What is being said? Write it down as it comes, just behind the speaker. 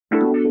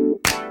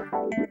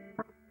Welcome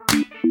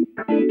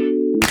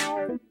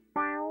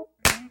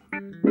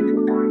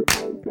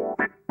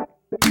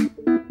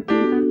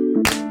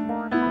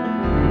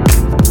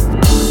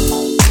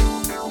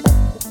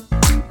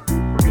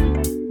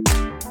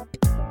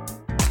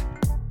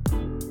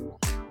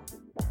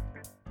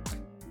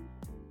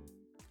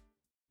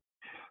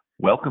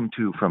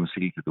to From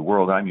City to the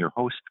World. I'm your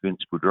host, Vince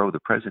Boudreau, the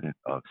president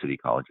of City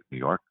College of New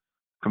York.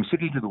 From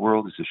City to the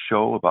World is a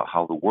show about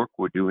how the work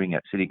we're doing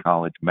at City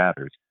College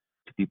matters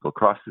to people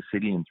across the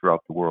city and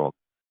throughout the world.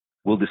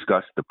 We'll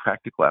discuss the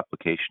practical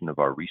application of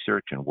our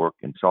research and work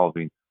in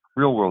solving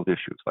real-world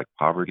issues like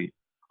poverty,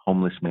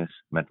 homelessness,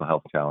 mental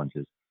health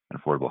challenges,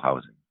 and affordable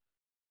housing.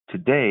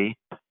 Today,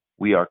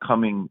 we are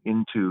coming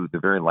into the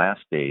very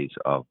last days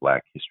of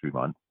Black History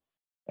Month,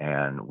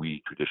 and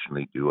we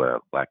traditionally do a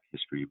Black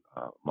History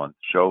Month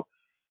show.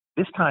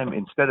 This time,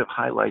 instead of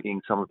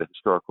highlighting some of the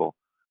historical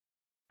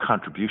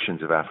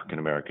contributions of African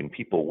American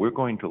people, we're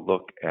going to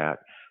look at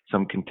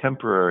some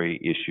contemporary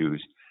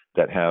issues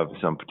that have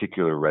some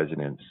particular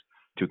resonance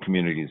to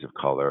communities of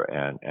color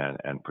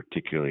and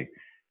particularly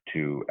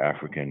to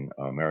African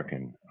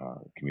American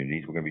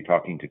communities. We're going to be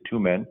talking to two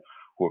men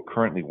who are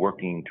currently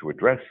working to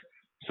address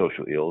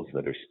social ills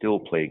that are still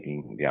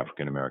plaguing the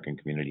African American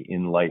community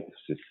in light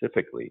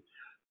specifically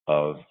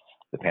of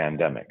the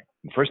pandemic.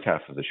 In the first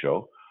half of the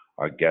show,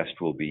 our guest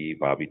will be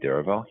Bobby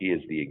Derival. He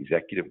is the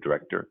executive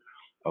director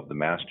of the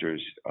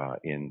Masters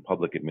in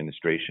Public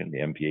Administration, the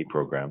MPA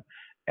program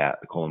at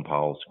the Colin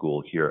Powell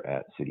School here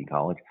at City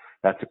College.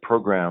 That's a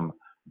program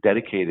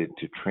dedicated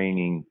to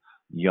training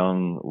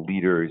young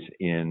leaders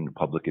in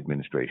public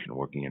administration,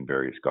 working in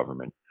various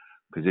government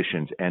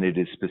positions, and it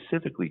is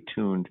specifically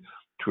tuned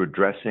to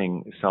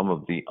addressing some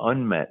of the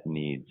unmet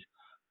needs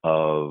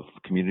of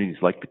communities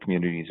like the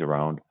communities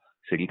around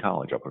City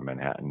College, Upper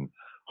Manhattan,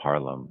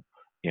 Harlem,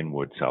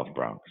 Inwood, South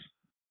Bronx.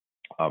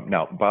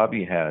 Now,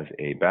 Bobby has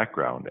a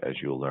background, as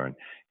you'll learn,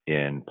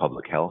 in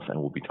public health, and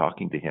we'll be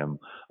talking to him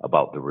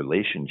about the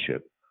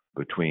relationship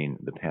between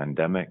the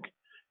pandemic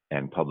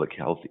and public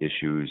health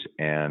issues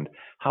and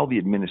how the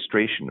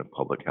administration of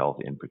public health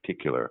in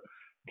particular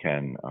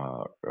can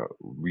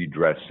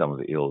redress some of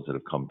the ills that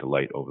have come to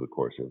light over the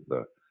course of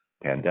the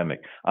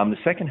pandemic. On the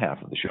second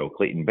half of the show,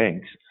 Clayton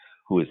Banks,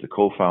 who is the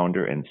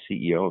co-founder and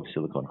CEO of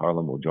Silicon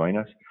Harlem, will join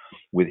us.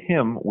 With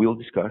him, we'll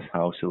discuss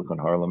how Silicon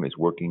Harlem is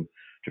working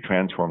to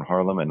transform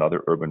Harlem and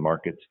other urban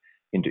markets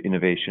into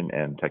innovation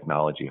and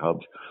technology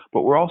hubs.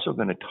 But we're also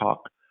going to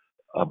talk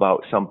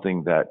about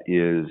something that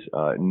is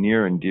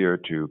near and dear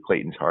to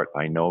Clayton's heart,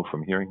 I know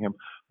from hearing him,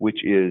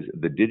 which is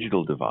the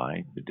digital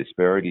divide, the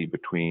disparity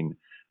between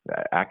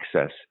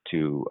access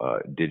to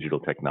digital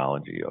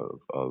technology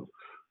of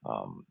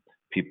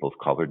people of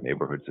colored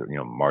neighborhoods,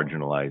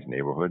 marginalized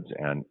neighborhoods,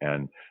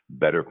 and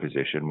better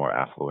positioned, more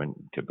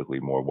affluent, typically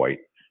more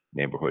white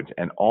neighborhoods,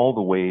 and all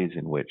the ways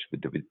in which the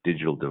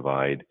digital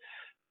divide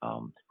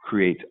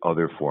creates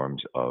other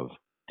forms of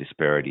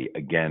disparity,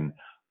 again,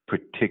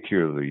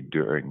 particularly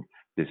during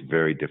this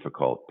very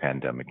difficult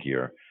pandemic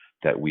year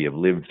that we have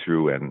lived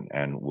through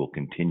and will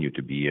continue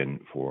to be in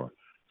for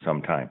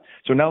some time.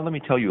 So now let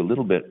me tell you a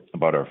little bit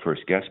about our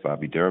first guest,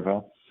 Bobby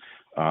Derival.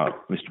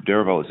 Mr.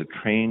 Derival is a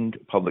trained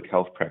public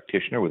health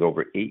practitioner with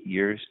over 8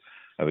 years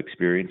of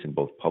experience in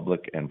both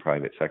public and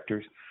private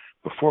sectors.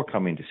 Before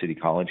coming to City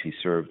College, he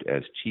served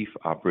as Chief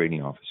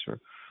Operating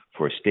Officer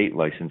for a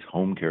state-licensed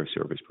home care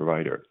service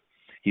provider.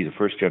 He's a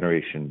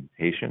first-generation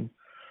Haitian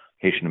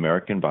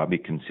American. Bobby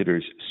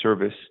considers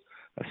service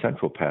a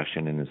central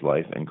passion in his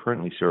life and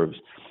currently serves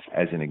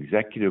as an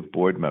executive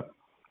board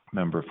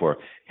member for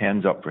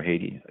Hands Up for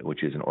Haiti,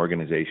 which is an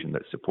organization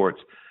that supports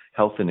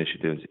health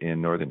initiatives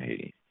in northern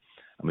Haiti.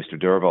 Mr.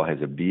 Derival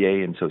has a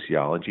BA in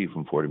sociology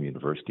from Fordham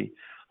University,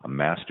 a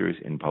master's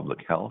in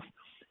public health,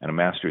 and a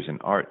master's in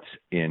arts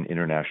in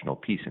international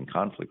peace and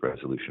conflict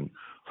resolution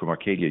from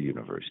Arcadia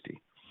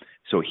University.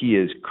 So he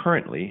is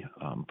currently,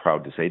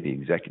 proud to say, the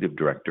executive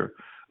director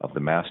of the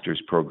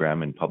master's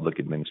program in public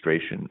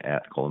administration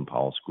at Colin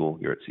Powell School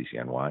here at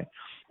CCNY,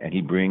 and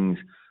he brings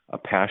a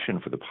passion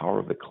for the power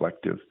of the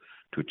collective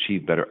to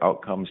achieve better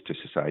outcomes to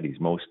society's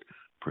most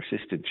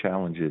persistent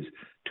challenges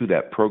to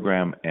that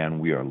program, and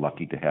we are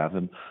lucky to have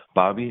him.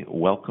 Bobby,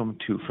 welcome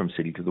to From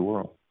City to the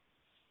World.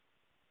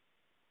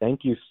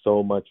 Thank you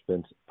so much,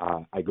 Vince.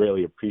 I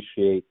greatly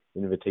appreciate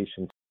the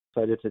invitation.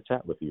 Excited to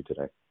chat with you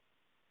today.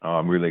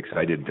 I'm really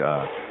excited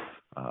to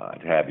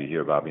have you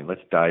here, Bobby.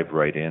 Let's dive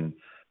right in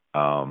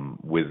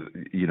with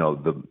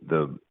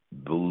the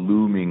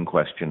looming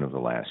question of the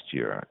last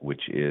year,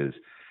 which is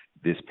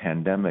this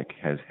pandemic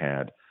has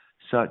had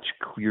such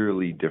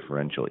clearly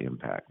differential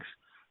impacts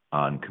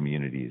on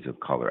communities of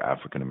color,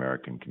 African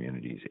American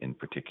communities in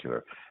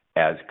particular,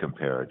 as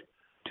compared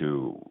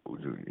to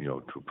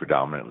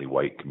predominantly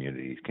white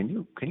communities. Can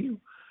you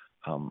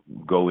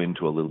go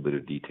into a little bit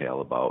of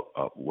detail about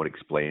what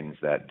explains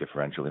that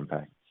differential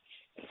impact?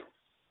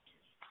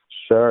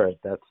 Sure,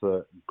 that's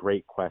a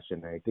great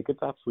question. I think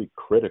it's absolutely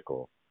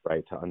critical,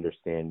 right, to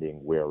understanding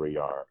where we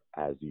are,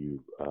 as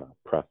you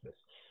preface.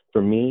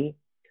 For me,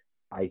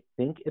 I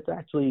think it's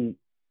actually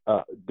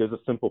there's a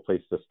simple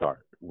place to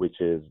start, which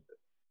is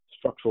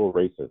structural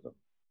racism,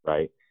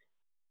 right?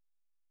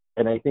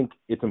 And I think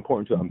it's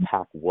important to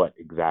unpack what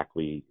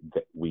exactly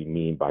that we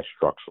mean by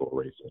structural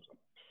racism.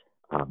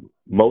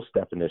 Most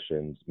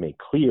definitions make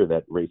clear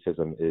that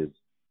racism is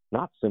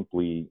not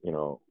simply,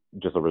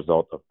 just a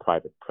result of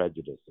private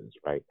prejudices,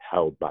 right,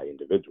 held by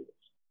individuals,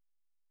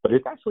 but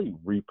it's actually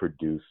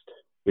reproduced,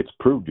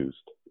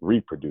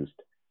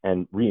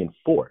 and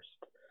reinforced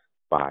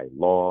by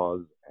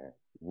laws and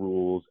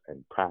rules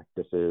and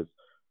practices,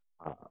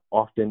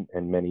 often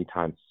and many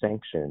times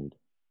sanctioned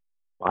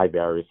by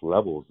various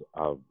levels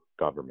of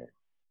government.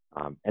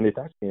 And it's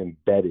actually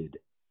embedded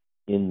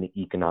in the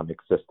economic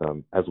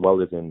system as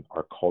well as in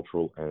our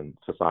cultural and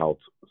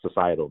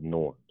societal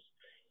norms.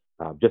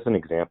 Just an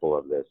example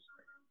of this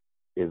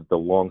is the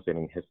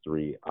long-standing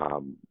history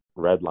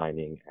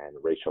redlining and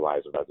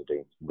racialized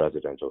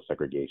residential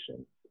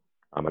segregation.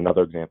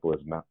 Another example is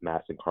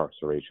mass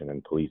incarceration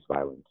and police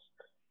violence.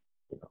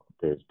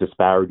 There's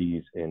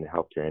disparities in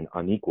healthcare and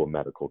unequal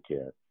medical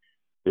care.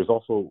 There's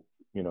also,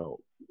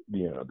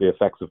 the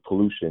effects of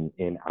pollution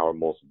in our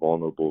most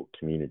vulnerable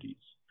communities.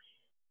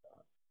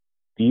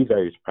 These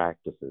various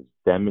practices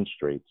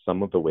demonstrate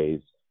some of the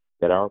ways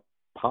that our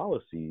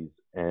policies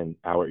and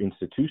our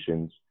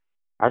institutions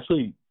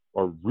actually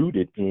are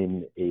rooted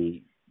in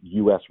a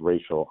U.S.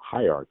 racial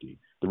hierarchy,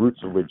 the roots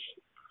of which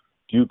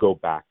do go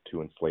back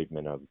to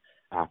enslavement of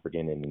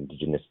African and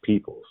indigenous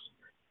peoples.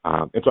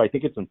 And so I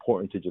think it's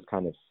important to just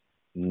kind of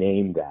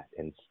name that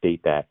and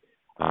state that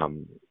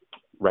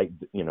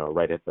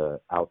right at the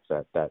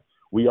outset, that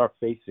we are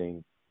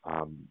facing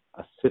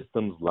a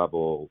systems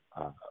level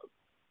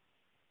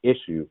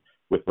issue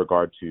with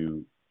regard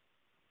to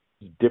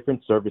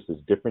different services,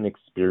 different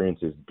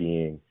experiences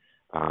being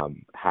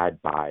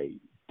had by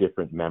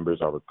different members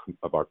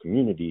of our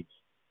community.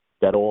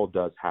 That all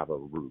does have a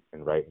root,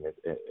 and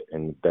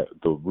that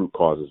the root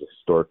cause is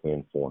historically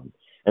informed.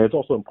 And it's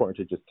also important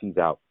to just tease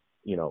out,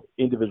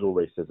 individual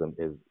racism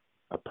is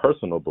a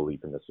personal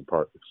belief in the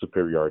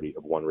superiority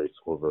of one race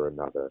over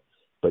another,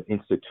 but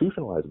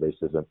institutionalized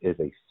racism is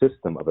a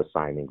system of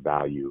assigning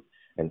value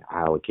and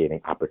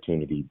allocating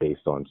opportunity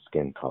based on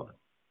skin color.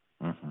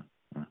 Mm-hmm.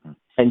 Mm-hmm.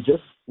 And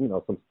just,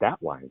 some stat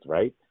lines,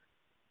 right?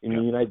 In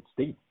the United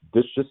States,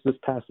 this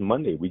past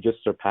Monday, we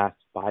just surpassed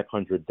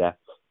 500 deaths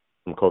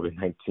from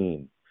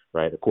COVID-19,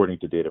 right? According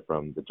to data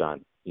from the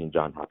Johns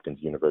Hopkins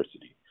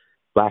University.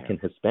 Black and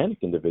Hispanic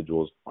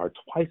individuals are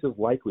twice as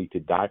likely to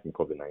die from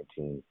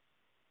COVID-19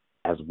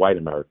 as white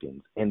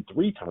Americans, and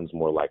 3 times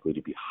more likely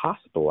to be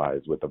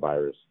hospitalized with the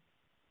virus,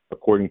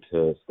 according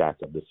to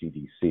stats of the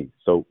CDC.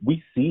 So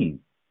we see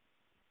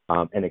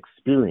and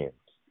experience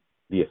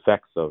the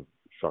effects of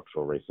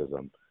structural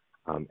racism.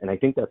 And I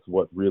think that's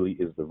what really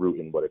is the root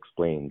and what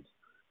explains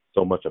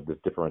so much of this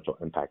differential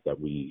impact that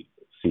we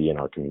see in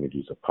our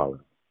communities of color.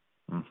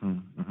 Mm-hmm,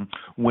 mm-hmm.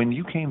 When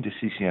you came to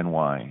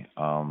CCNY,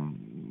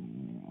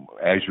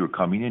 as you were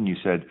coming in, you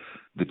said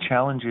the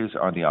challenges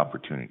are the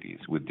opportunities.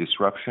 With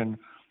disruption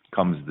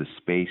comes the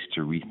space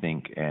to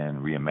rethink and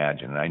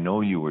reimagine. And I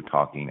know you were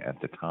talking at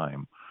the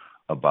time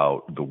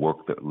about the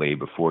work that lay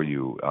before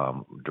you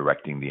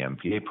directing the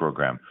MPA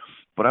program.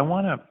 But I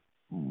want to,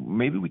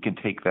 maybe we can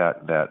take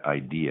that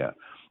idea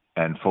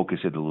and focus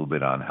it a little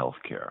bit on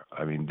healthcare.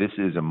 I mean, this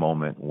is a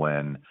moment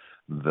when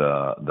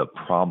the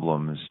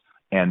problems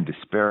and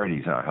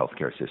disparities in our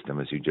healthcare system,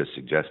 as you just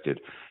suggested,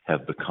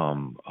 have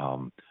become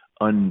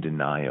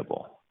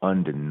undeniably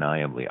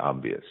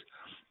obvious.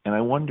 And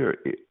I wonder,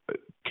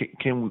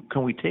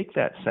 can we take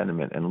that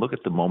sentiment and look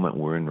at the moment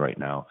we're in right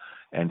now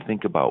and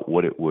think about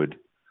what it would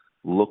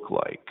look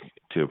like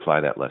to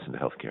apply that lesson to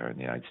healthcare in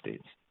the United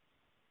States?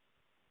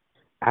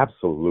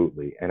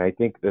 Absolutely. And I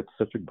think that's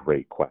such a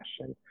great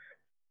question.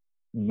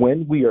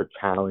 When we are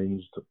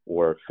challenged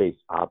or face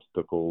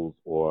obstacles,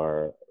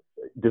 or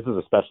this is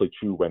especially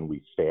true when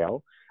we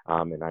fail,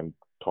 and I'm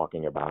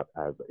talking about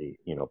as a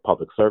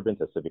public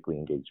servant, as civically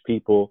engaged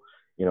people,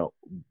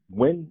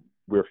 when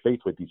we're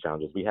faced with these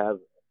challenges, we have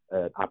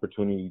an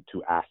opportunity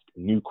to ask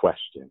new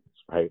questions,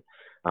 right?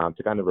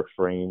 To kind of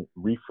reframe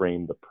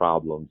the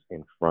problems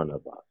in front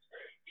of us.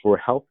 For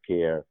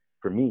healthcare,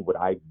 for me, what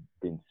I've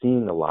been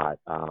seeing a lot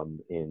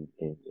in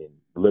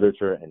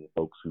literature and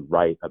folks who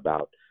write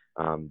about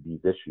these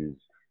issues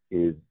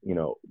is,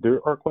 there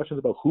are questions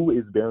about who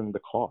is bearing the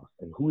cost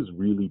and who is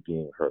really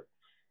being hurt.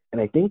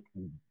 And I think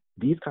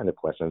these kind of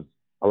questions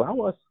allow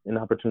us an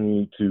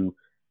opportunity to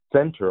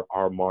center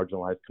our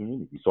marginalized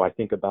community. So I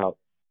think about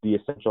the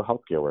essential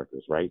healthcare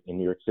workers, right, in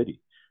New York City,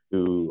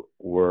 who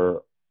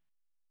were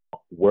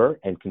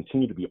and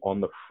continue to be on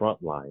the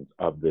front lines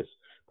of this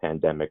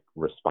pandemic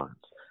response.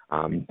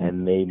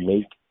 And they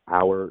make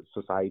our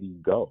society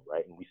go,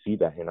 right? And we see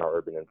that in our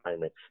urban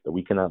environment, that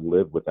we cannot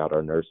live without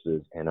our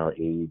nurses and our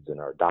aides and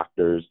our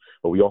doctors,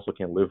 but we also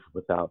can't live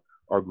without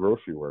our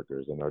grocery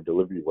workers and our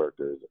delivery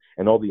workers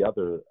and all the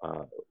other,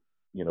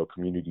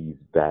 communities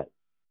that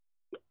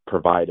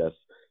provide us,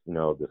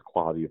 this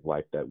quality of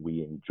life that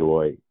we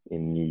enjoy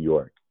in New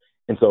York.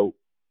 And so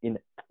in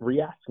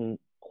reacting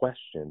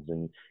questions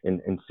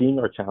and seeing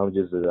our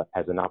challenges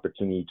as an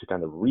opportunity to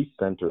kind of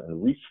recenter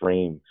and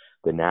reframe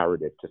the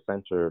narrative to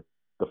center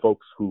the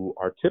folks who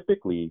are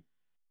typically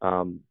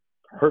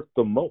hurt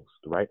the most,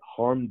 right?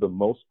 Harmed the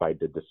most by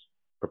the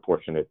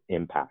disproportionate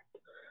impact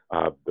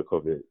of the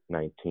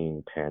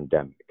COVID-19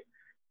 pandemic.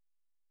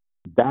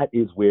 That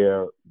is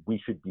where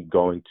we should be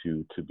going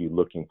to be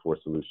looking for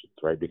solutions,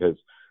 right? Because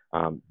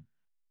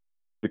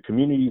the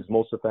communities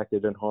most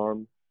affected and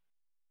harmed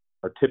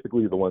are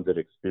typically the ones that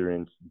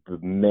experience the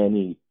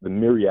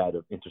myriad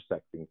of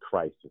intersecting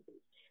crises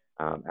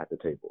at the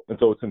table. And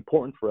so it's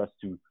important for us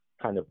to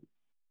kind of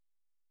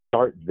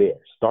start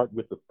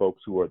with the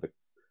folks who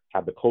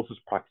have the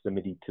closest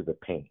proximity to the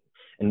pain.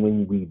 And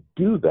when we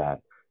do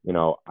that,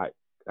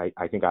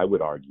 I think I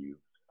would argue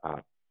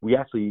we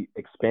actually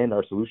expand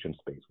our solution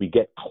space. We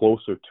get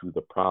closer to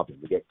the problem.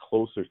 We get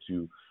closer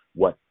to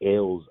what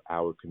ails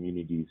our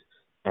communities.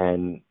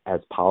 And as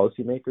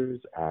policymakers,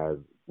 as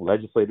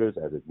legislators,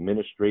 as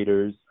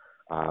administrators,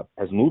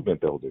 as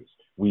movement builders,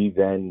 we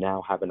then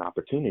now have an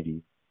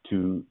opportunity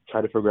to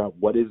try to figure out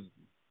what is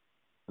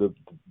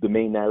the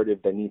main narrative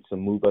that needs to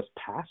move us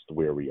past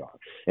where we are,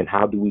 and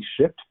how do we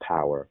shift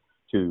power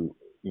to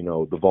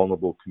the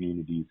vulnerable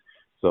communities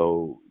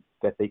so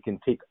that they can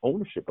take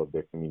ownership of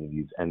their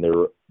communities and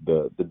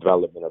the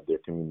development of their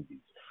communities,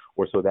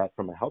 or so that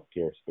from a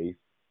healthcare space,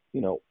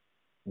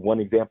 one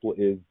example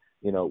is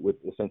with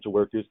essential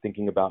workers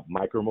thinking about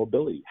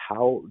micromobility.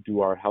 How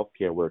do our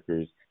healthcare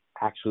workers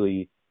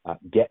actually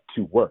get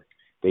to work?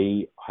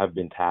 They have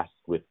been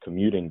tasked with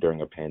commuting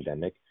during a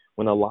pandemic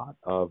when a lot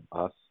of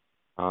us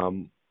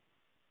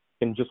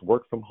can just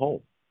work from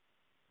home.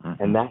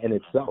 Mm-hmm. And that in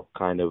itself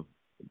kind of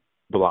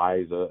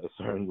belies a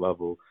certain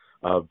level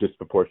of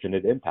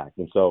disproportionate impact.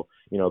 And so,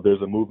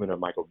 there's a movement of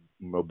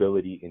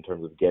micromobility in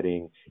terms of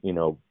getting,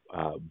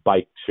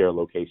 bike share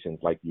locations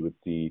like you would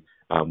see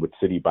with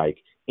City Bike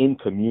in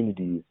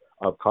communities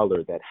of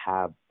color that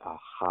have a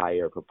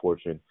higher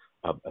proportion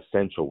of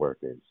essential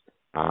workers,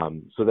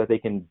 so that they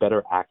can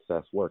better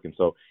access work. And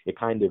so it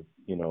kind of,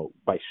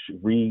 by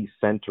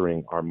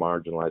recentering our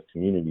marginalized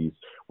communities,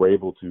 we're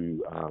able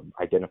to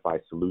identify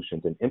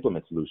solutions and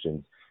implement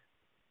solutions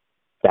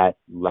that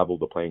level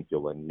the playing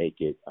field and make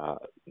it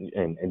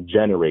and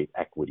generate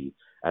equity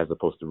as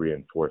opposed to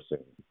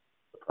reinforcing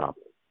the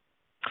problem.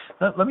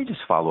 Let me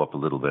just follow up a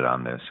little bit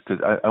on this,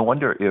 because I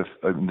wonder if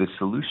the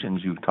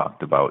solutions you've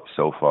talked about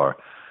so far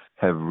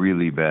have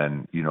really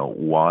been,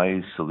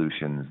 wise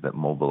solutions that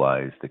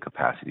mobilize the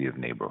capacity of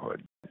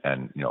neighborhood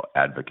and,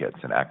 advocates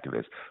and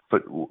activists.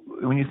 But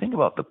when you think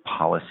about the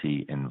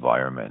policy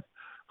environment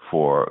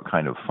for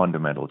kind of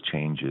fundamental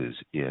changes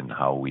in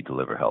how we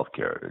deliver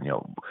healthcare,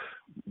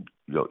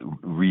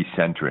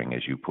 recentering,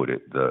 as you put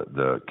it,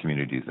 the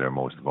communities that are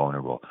most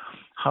vulnerable,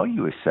 how do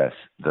you assess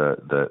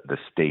the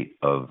state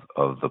of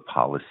the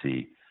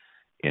policy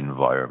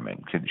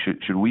environment?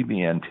 Should we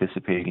be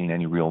anticipating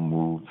any real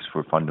moves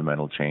for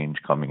fundamental change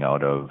coming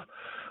out of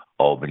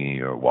Albany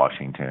or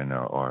Washington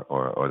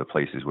or the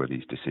places where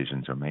these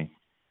decisions are made?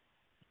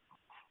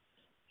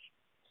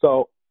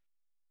 So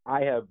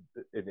I have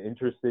an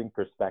interesting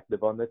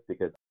perspective on this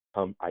because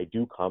I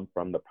do come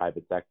from the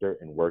private sector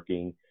and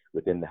working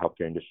within the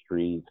healthcare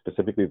industry,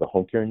 specifically the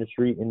home care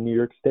industry in New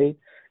York State.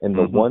 And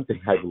the one thing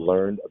I've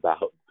learned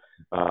about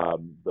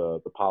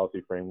the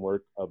policy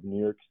framework of New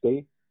York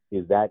State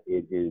is that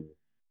it is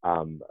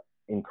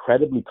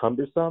incredibly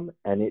cumbersome,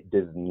 and it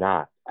does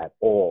not at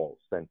all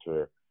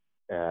center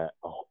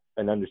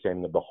an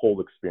understanding of the whole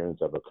experience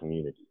of a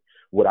community.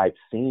 What I've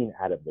seen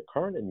out of the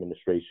current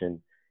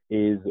administration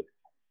is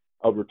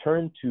a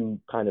return to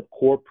kind of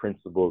core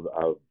principles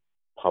of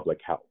public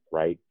health,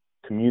 right?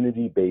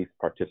 Community-based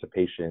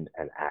participation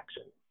and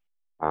action.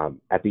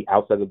 At the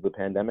outset of the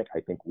pandemic, I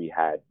think we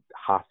had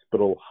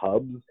hospital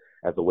hubs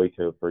as a way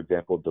to, for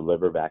example,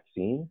 deliver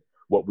vaccines.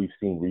 What we've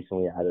seen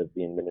recently out of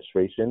the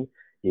administration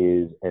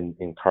is an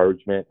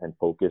encouragement and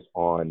focus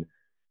on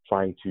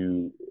trying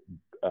to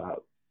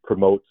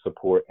promote,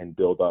 support, and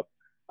build up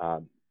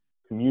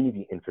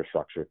community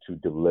infrastructure to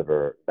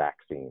deliver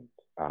vaccines,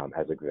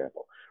 as an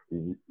example.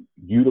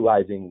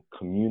 Utilizing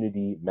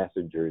community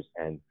messengers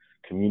and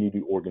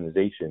community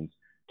organizations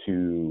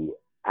to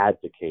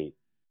advocate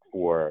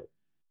for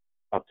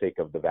uptake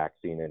of the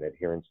vaccine and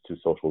adherence to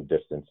social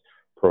distance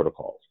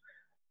protocols.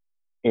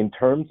 In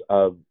terms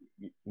of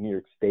New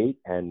York State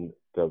and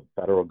the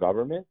federal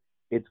government,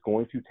 it's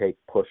going to take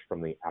push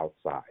from the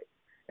outside.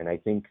 And I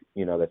think,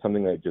 that's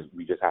something that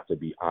we just have to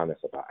be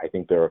honest about. I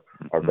think there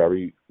are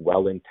very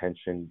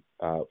well-intentioned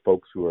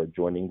folks who are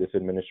joining this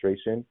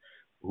administration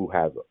who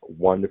have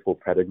wonderful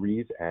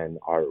pedigrees and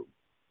are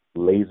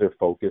laser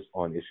focused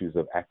on issues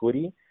of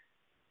equity,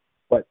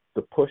 but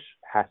the push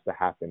has to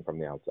happen from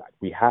the outside.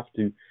 We have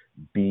to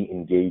be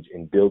engaged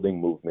in building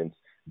movements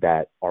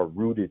that are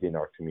rooted in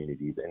our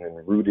communities and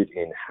then rooted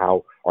in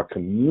how our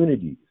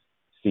communities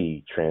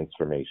see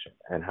transformation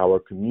and how our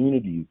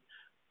communities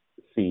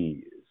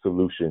see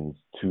solutions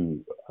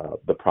to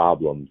the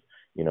problems,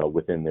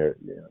 within their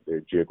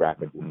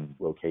geographic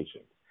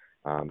locations.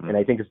 And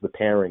I think it's the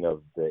pairing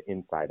of the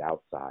inside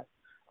outside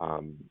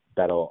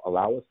that'll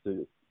allow us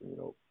to,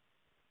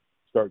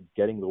 start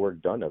getting the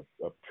work done of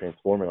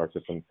transforming our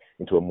system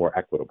into a more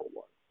equitable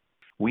one.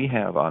 We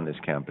have on this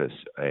campus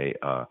a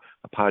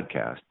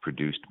podcast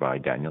produced by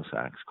Daniel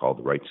Sachs called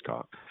The Rights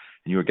Talk.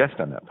 And you were a guest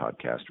on that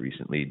podcast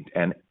recently.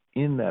 And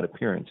in that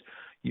appearance,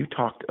 you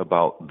talked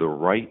about the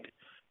right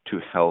to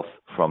health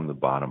from the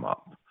bottom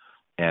up.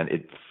 And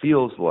it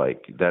feels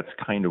like that's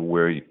kind of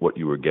what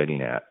you were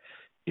getting at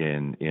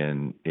in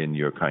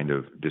your kind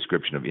of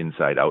description of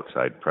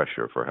inside-outside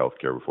pressure for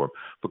healthcare reform.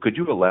 But could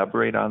you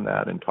elaborate on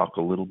that and talk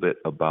a little bit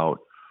about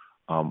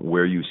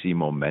where you see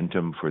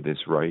momentum for this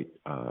right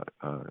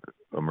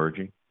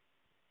emerging?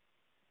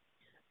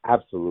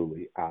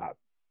 Absolutely.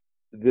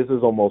 This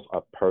is almost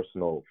a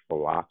personal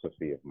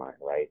philosophy of mine,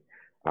 right?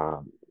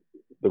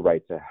 The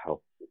right to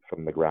health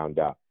from the ground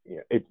up.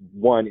 It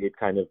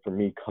kind of, for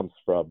me, comes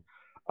from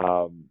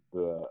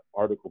the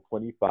Article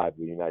 25 of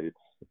the United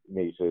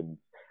Nations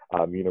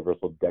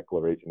Universal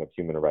Declaration of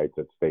Human Rights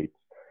that states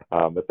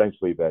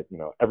essentially that,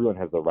 everyone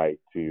has the right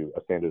to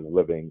a standard of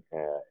living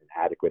and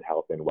adequate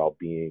health and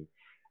well-being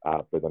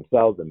for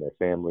themselves and their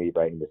family,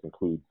 right? And this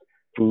includes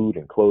food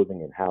and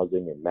clothing and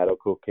housing and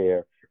medical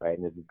care, right?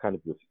 And this is kind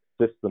of this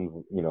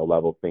systems,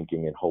 level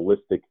thinking and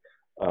holistic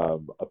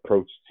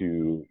approach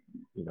to,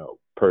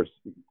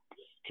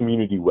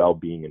 community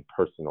well-being and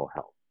personal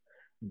health.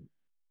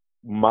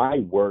 My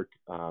work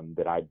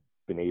that I've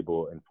been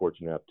able and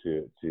fortunate enough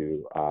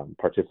to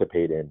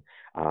participate in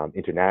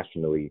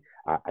internationally,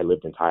 I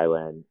lived in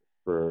Thailand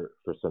for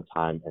some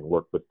time and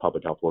worked with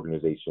public health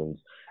organizations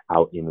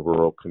out in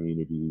rural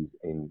communities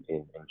in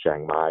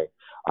Chiang Mai.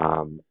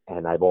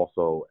 And I've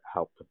also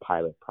helped to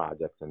pilot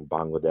projects in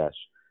Bangladesh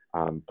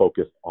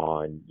focused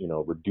on,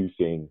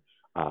 reducing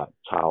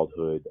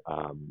childhood,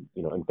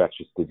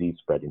 infectious disease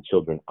spread in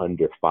children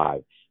under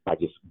 5 by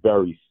just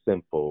very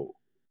simple,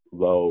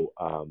 low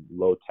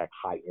tech,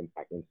 high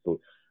impact,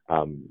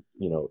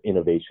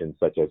 innovations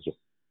such as just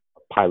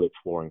a pilot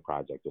flooring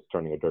project, just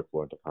turning a dirt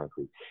floor into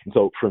concrete. And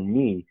so for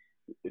me,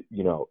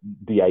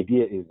 the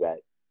idea is that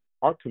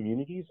our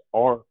communities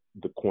are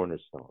the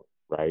cornerstone,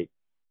 right?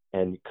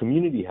 And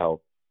community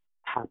health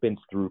happens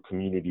through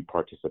community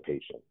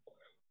participation.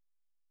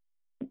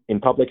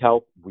 In public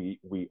health, we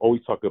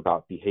always talk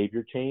about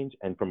behavior change,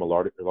 and from a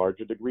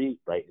larger degree,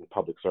 right, in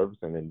public service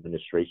and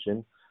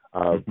administration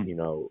of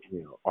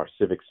our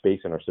civic space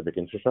and our civic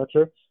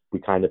infrastructure, we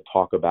kind of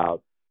talk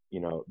about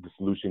the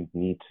solutions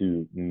need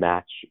to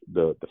match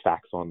the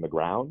facts on the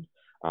ground,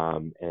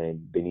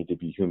 and they need to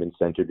be human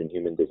centered and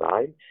human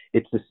designed.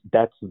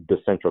 That's the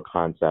central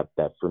concept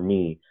that for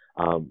me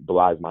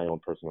belies my own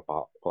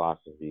personal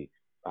philosophy,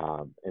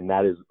 and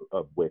that is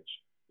of which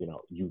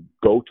you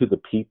go to the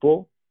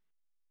people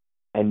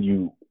and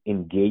you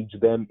engage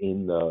them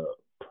in the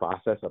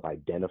process of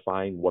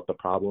identifying what the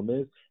problem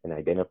is and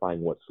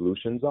identifying what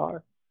solutions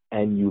are,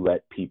 and you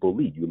let people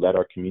lead. You let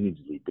our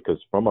communities lead, because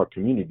from our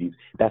communities,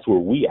 that's where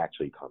we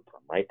actually come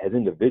from, right? As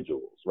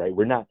individuals, right?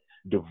 We're not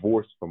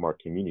divorced from our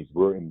communities.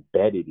 We're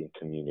embedded in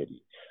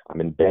community.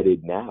 I'm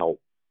embedded now,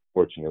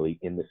 fortunately,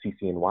 in the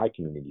CCNY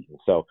community. And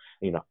so,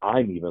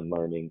 I'm even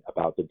learning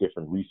about the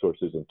different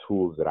resources and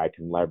tools that I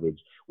can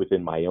leverage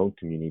within my own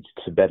community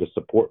to better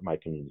support my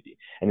community.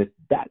 And it's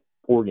that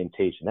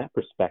orientation, that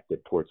perspective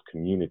towards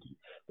community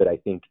that I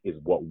think is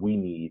what we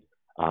need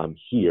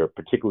here,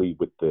 particularly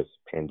with this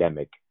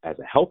pandemic as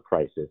a health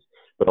crisis,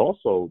 but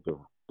also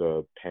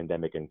the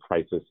pandemic and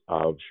crisis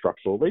of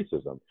structural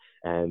racism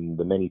and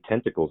the many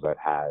tentacles that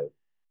has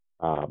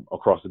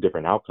across the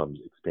different outcomes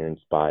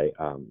experienced by,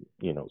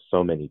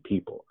 so many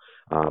people.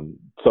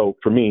 So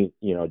for me,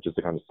 just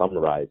to kind of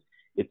summarize,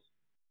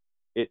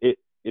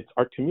 it's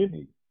our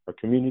community. Our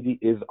community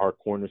is our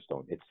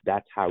cornerstone.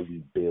 That's how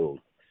we build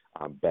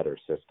better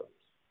systems.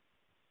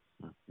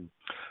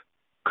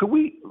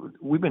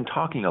 We've been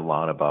talking a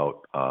lot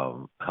about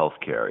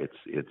healthcare.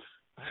 It's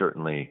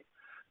certainly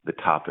the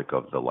topic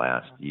of the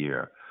last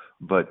year.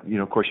 But,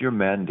 of course, your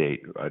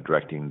mandate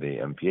directing the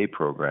MPA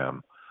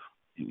program,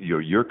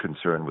 you're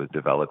concerned with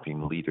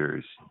developing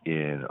leaders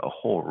in a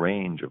whole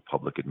range of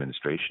public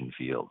administration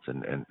fields.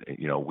 And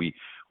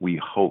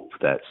we hope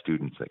that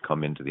students that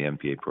come into the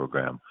MPA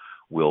program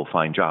will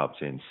find jobs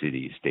in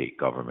city, state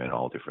government,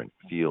 all different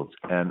fields.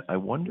 And I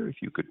wonder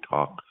if you could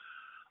talk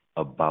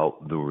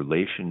about the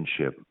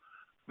relationship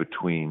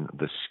between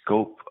the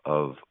scope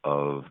of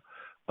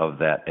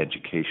that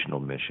educational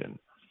mission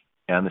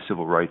and the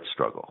civil rights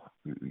struggle.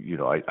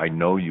 I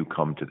know you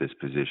come to this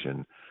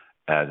position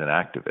as an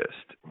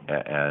activist,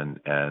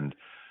 and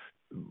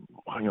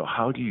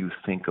how do you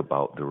think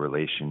about the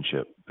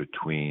relationship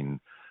between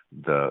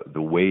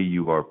the way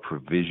you are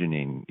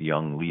provisioning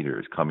young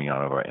leaders coming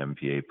out of our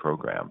MPA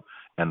program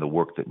and the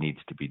work that needs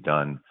to be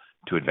done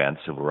to advance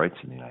civil rights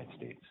in the United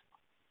States?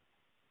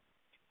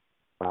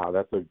 Wow,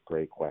 that's a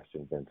great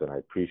question, Vincent. I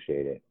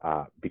appreciate it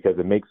because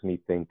it makes me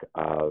think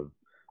of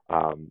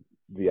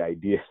the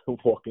idea of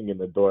walking in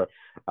the door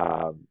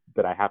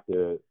that I have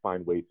to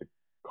find ways to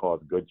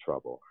cause good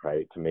trouble,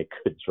 right? To make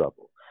good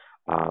trouble.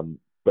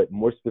 But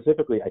more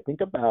specifically, I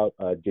think about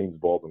a James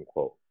Baldwin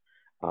quote.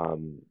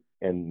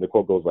 And the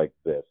quote goes like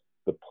this: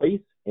 "The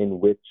place in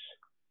which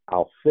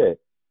I'll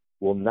fit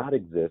will not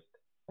exist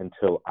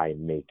until I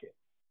make it."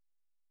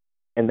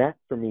 And that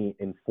for me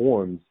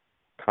informs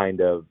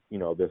kind of,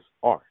 this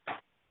arc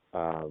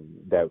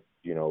that,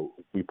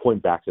 we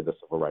point back to the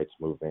civil rights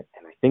movement.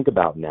 And I think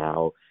about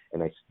now,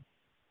 and I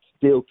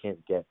still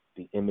can't get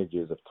the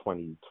images of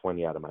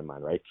 2020 out of my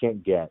mind, right? I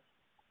can't get,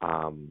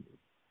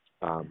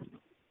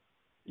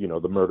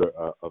 the murder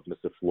of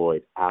Mr.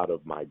 Floyd out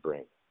of my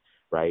brain,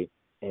 right?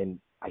 And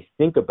I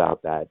think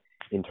about that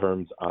in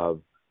terms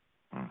of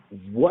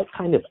what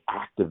kind of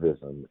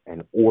activism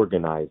and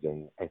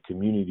organizing and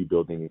community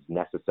building is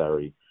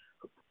necessary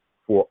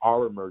for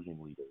our emerging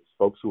leaders,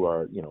 folks who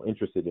are,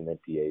 interested in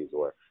MPAs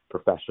or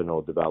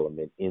professional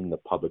development in the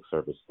public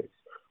service space.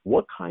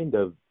 What kind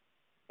of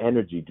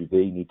energy do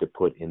they need to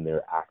put in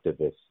their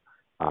activist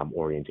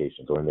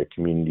orientations or in their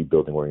community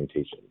building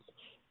orientations?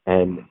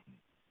 And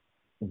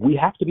we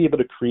have to be able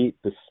to create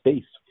the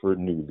space for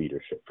new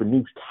leadership, for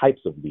new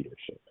types of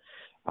leadership.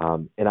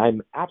 And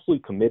I'm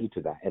absolutely committed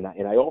to that. And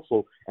I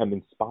also am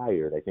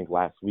inspired. I think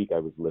last week I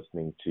was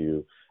listening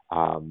to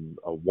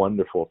a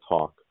wonderful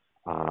talk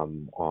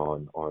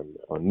on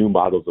new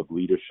models of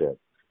leadership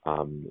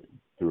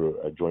through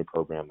a joint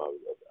program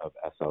of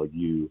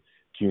SLU,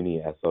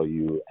 CUNY,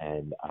 SLU,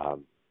 and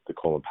the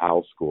Colin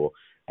Powell School.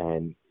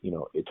 And,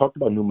 it talked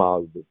about new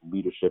models of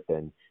leadership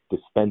and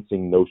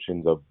dispensing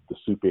notions of the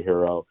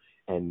superhero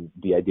and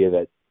the idea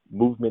that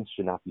movements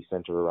should not be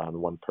centered around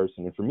one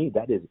person. And for me,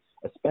 that is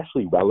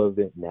especially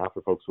relevant now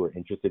for folks who are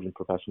interested in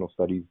professional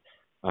studies,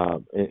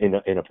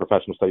 in a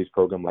professional studies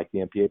program like the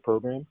MPA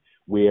program,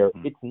 where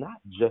it's not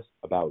just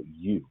about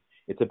you.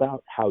 It's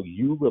about how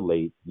you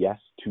relate, yes,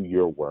 to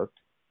your work,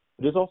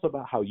 but it's also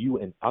about how you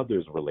and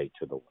others relate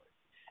to the work.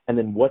 And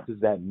then what does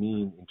that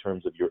mean in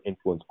terms of your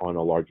influence on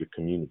a larger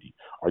community?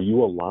 Are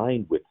you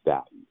aligned with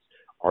values?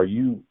 Are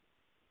you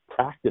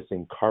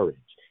practicing courage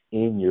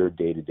in your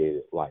day-to-day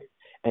life?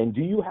 And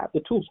do you have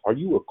the tools? Are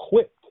you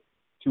equipped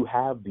to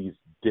have these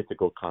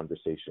difficult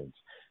conversations,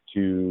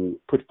 to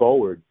put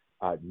forward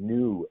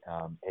new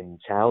and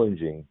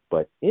challenging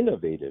but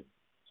innovative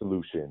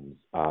solutions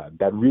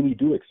that really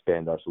do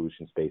expand our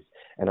solution space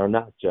and are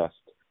not just,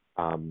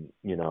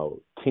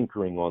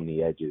 tinkering on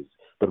the edges,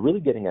 but really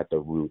getting at the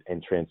root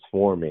and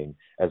transforming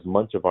as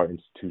much of our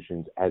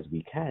institutions as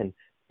we can?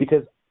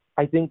 Because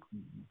I think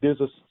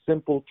there's a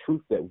simple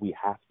truth that we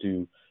have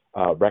to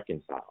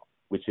reconcile,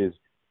 which is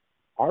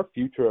our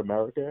future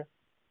America,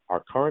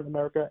 our current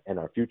America, and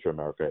our future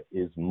America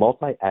is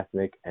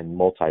multi-ethnic and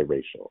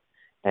multiracial.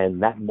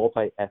 And that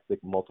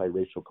multi-ethnic,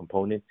 multiracial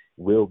component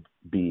will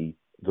be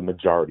the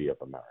majority of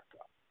America.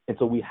 And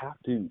so we have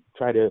to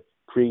try to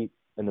create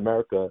an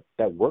America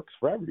that works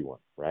for everyone,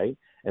 right?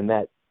 And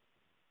that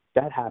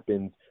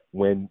happens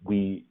when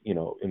we,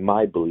 in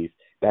my belief,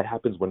 that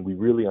happens when we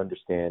really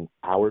understand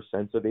our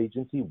sense of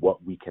agency,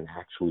 what we can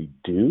actually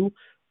do,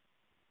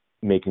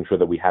 making sure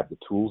that we have the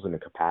tools and the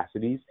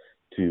capacities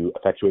to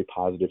effectuate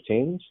positive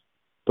change,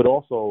 but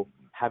also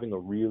having a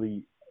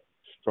really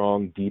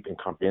strong, deep, and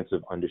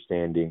comprehensive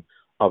understanding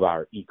of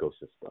our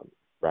ecosystem,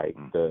 right?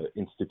 The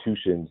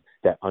institutions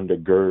that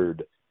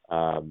undergird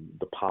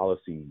the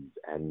policies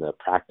and the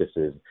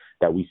practices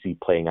that we see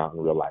playing out in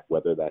real life,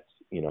 whether that's,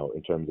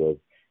 in terms of,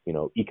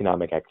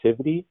 economic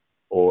activity,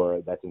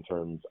 or that's in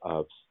terms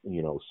of,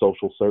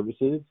 social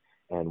services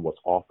and what's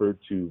offered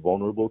to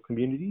vulnerable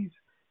communities,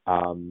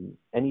 and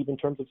even in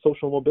terms of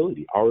social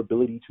mobility, our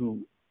ability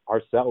to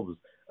ourselves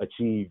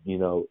achieve,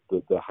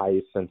 the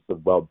highest sense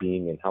of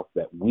well-being and health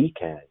that we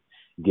can,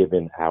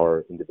 given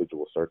our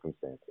individual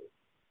circumstances.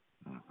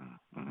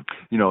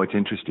 It's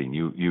interesting.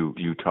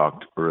 You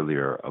talked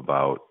earlier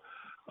about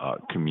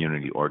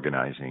community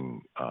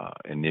organizing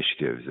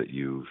initiatives that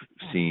you've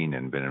seen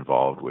and been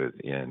involved with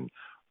in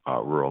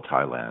rural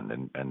Thailand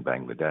and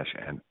Bangladesh.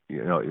 And,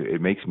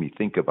 it makes me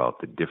think about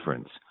the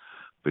difference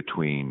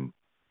between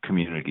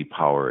community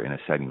power in a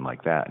setting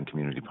like that and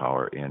community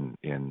power in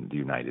the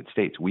United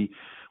States.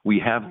 We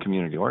have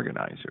community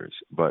organizers,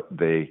 but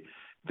they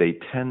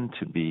tend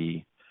to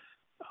be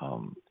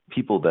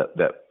people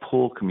that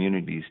pull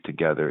communities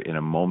together in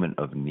a moment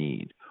of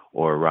need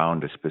or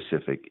around a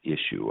specific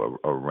issue,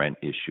 a rent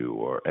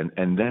issue,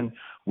 and then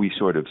we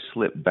sort of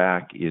slip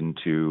back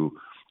into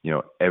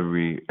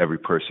every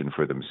person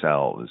for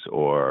themselves,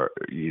 or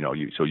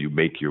so you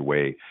make your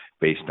way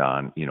based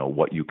on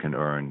what you can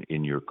earn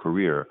in your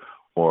career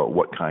or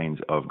what kinds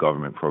of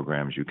government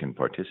programs you can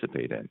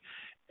participate in.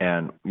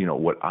 And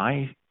what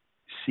I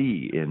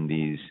see in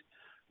these,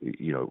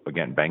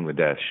 again,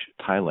 Bangladesh,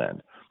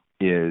 Thailand,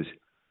 is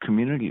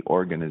community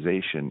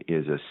organization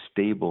is a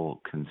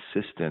stable,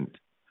 consistent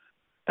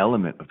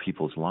element of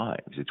people's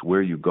lives. It's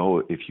where you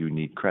go if you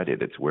need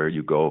credit. It's where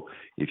you go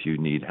if you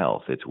need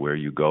health. It's where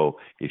you go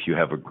if you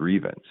have a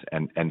grievance.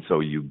 And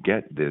so you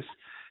get this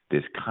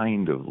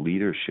kind of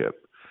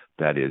leadership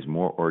that is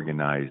more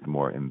organized,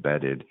 more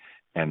embedded,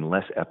 and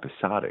less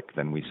episodic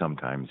than we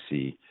sometimes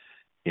see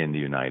in the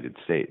United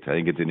States. I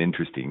think it's an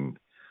interesting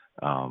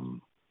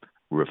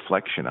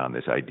reflection on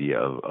this idea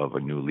of a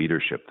new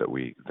leadership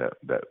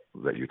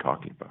that you're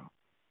talking about.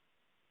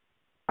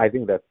 I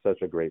think that's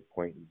such a great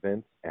point,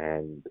 Vince,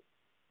 and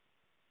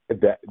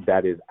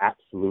that is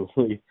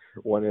absolutely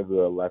one of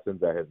the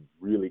lessons that has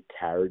really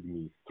carried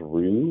me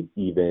through,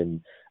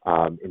 even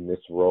in this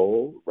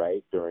role,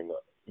 right, during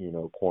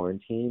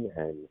quarantine,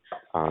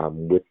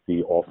 and with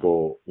the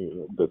awful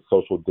the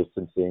social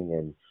distancing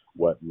and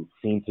what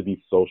seemed to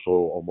be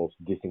social almost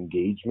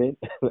disengagement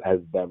as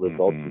that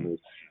results in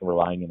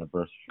relying in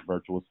a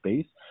virtual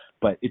space.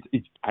 But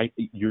I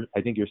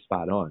think you're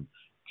spot on.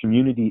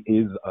 Community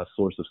is a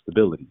source of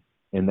stability,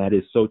 and that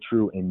is so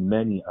true in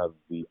many of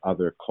the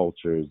other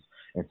cultures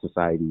and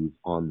societies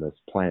on this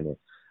planet.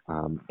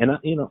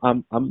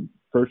 I'm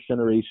first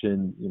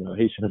generation,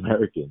 Haitian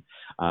American,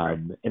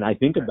 and I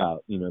think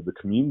about the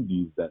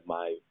communities that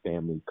my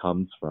family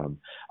comes from,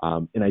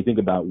 and I think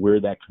about where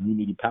that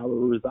community power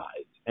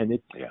resides, and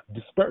it's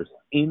dispersed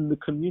in the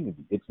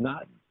community. It's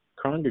not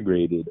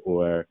congregated,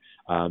 or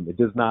it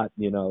does not,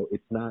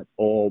 it's not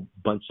all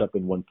bunched up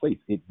in one place.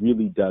 It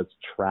really does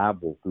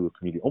travel through a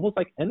community, almost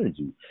like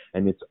energy,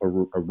 and it's a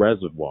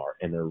reservoir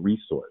and a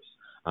resource.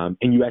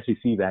 And you actually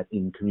see that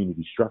in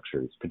community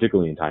structures,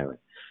 particularly in Thailand.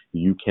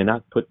 You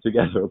cannot put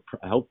together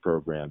a health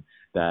program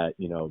that,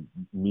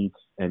 meets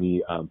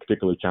any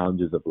particular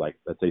challenges of, like,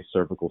 let's say,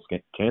 cervical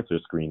cancer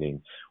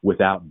screening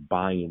without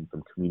buy-in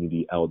from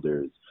community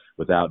elders,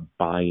 without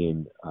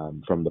buy-in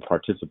from the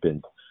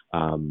participants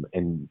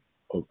and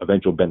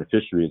eventual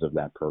beneficiaries of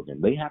that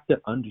program. They have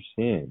to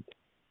understand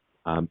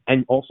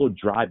and also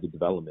drive the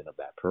development of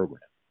that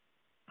program.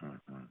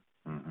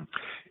 Mm-hmm. Mm-hmm.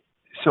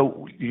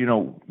 So,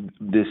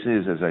 this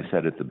is, as I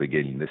said at the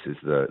beginning, this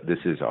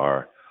is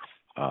our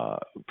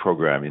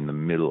program in the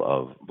middle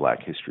of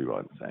Black History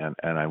Month,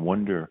 and I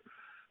wonder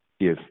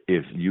if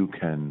you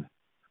can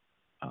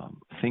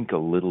think a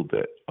little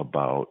bit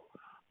about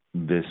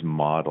this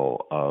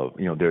model of,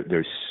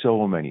 there's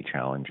so many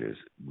challenges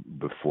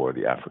before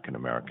the African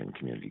American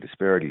community,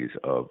 disparities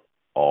of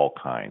all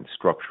kinds,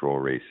 structural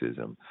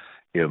racism,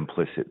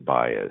 implicit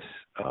bias,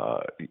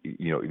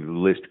 the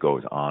list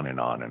goes on and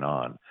on and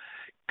on.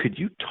 Could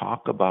you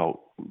talk about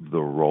the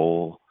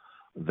role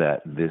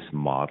that this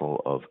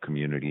model of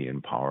community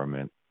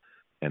empowerment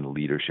and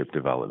leadership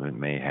development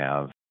may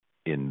have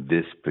in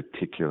this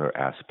particular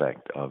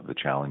aspect of the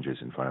challenges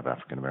in front of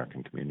African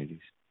American communities?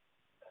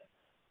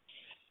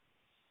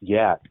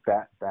 Yeah,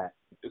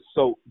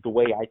 so the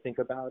way I think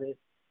about it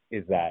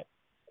is that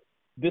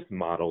this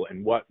model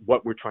and what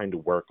we're trying to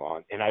work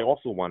on, and I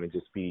also want to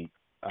just be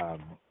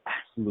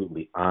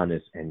absolutely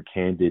honest and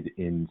candid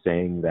in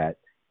saying that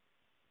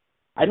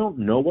I don't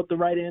know what the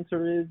right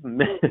answer is.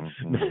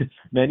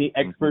 Many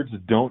experts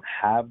don't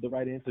have the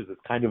right answers.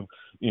 It's kind of,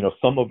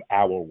 some of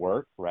our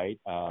work, right,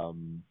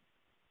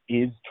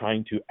 is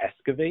trying to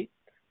excavate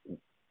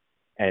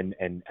and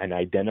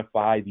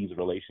identify these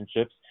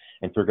relationships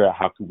and figure out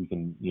how we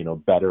can,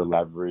 better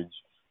leverage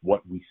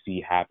what we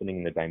see happening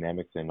in the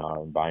dynamics in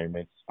our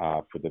environments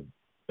for the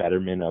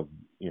betterment of,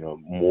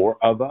 more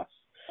of us.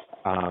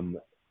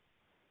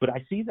 But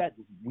I see that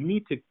we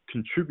need to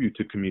contribute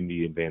to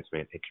community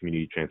advancement and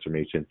community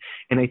transformation.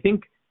 And I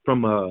think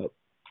from a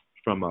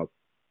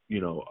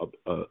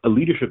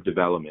leadership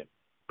development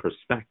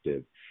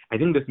perspective, I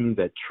think this means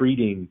that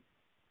treating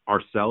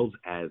ourselves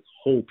as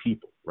whole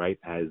people, right?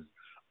 As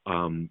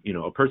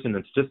a person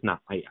that's just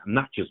I'm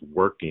not just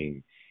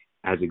working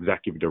as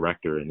executive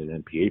director in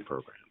an MPA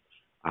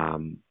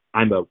program.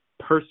 I'm a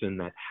person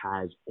that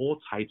has all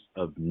types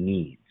of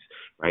needs,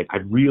 right?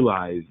 I've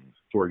realized,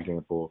 for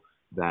example,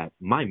 that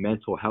my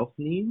mental health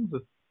needs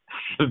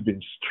have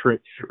been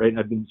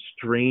I've been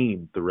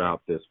strained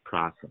throughout this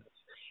process,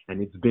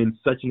 and it's been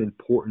such an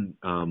important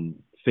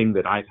thing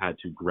that I've had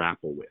to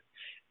grapple with.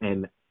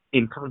 And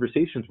in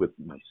conversations with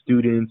my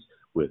students,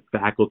 with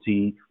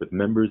faculty, with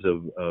members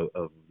of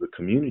the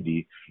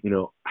community,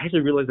 I actually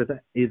realized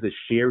that is a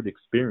shared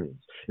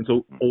experience. And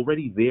so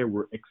already there,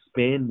 we're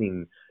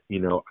expanding,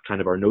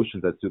 kind of our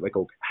notions as to, like,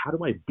 okay, how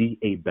do I be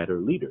a better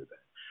leader then?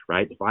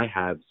 Right? If I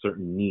have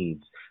certain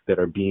needs that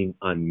are being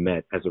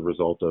unmet as a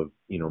result of,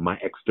 my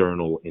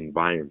external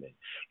environment.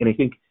 And I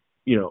think,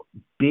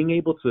 being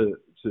able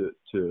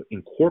to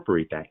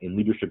incorporate that in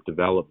leadership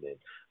development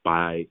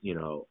by,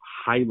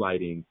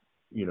 highlighting,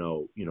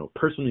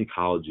 personal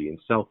ecology and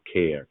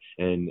self-care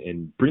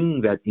and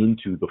bringing that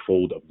into the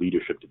fold of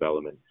leadership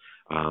development,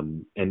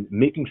 and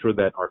making sure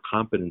that our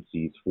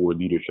competencies for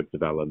leadership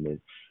development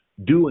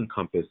do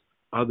encompass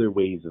other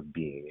ways of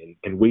being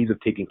and ways of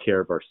taking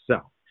care of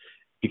ourselves.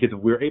 Because if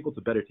we're able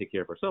to better take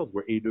care of ourselves,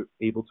 we're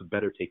able to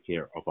better take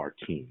care of our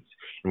teams,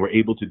 and we're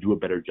able to do a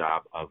better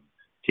job of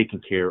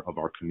taking care of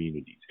our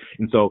communities.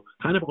 And so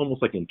kind of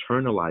almost like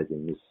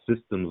internalizing this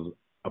systems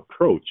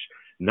approach,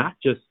 not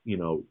just,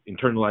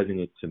 internalizing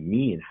it to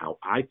me and how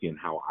I feel and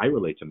how I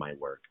relate to my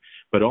work,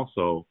 but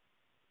also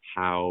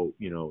how,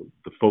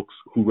 the folks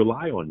who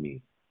rely on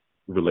me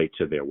relate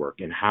to their work,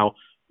 and how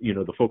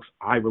the folks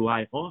I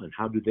rely on,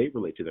 how do they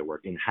relate to their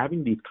work? And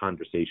having these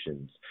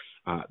conversations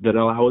that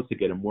allow us to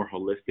get a more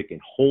holistic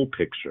and whole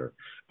picture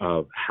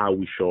of how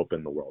we show up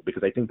in the world,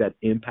 because I think that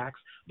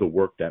impacts the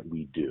work that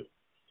we do.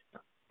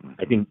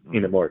 I think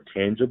in a more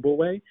tangible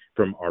way,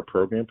 from our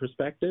program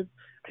perspective,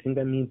 I think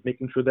that means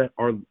making sure that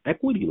our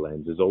equity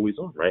lens is always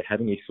on, right?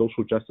 Having a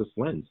social justice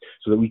lens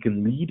so that we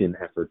can lead in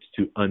efforts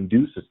to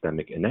undo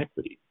systemic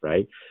inequity,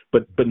 right?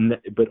 But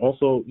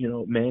also,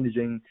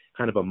 managing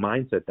kind of a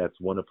mindset that's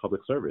one of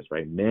public service,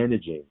 right?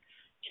 Managing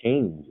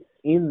change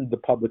in the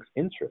public's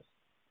interest,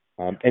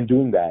 and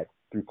doing that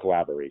through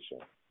collaboration,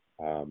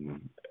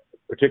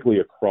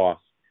 particularly across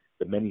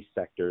the many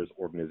sectors,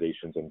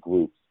 organizations, and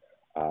groups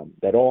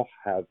that all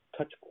have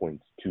touch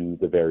points to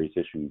the various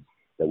issues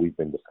that we've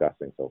been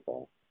discussing so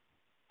far.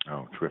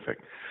 Oh, terrific.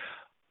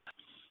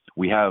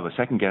 We have a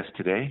second guest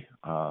today.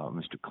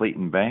 Mr.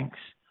 Clayton Banks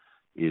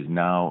is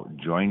now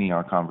joining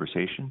our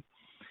conversation.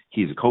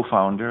 He's a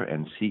co-founder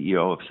and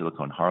CEO of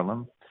Silicon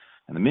Harlem.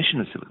 And the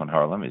mission of Silicon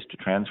Harlem is to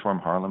transform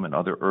Harlem and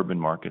other urban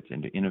markets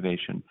into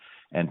innovation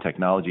and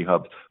technology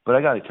hubs. But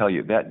I got to tell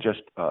you, that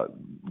just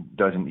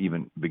doesn't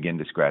even begin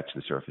to scratch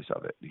the surface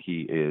of it.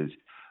 He is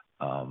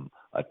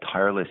a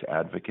tireless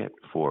advocate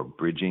for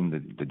bridging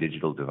the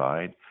digital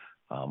divide,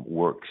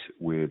 works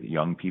with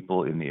young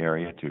people in the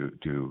area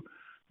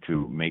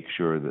to make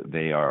sure that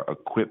they are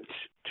equipped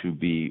to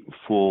be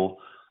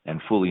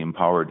fully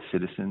empowered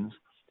citizens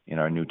in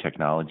our new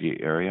technology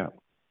era.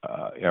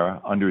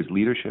 Under his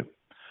leadership,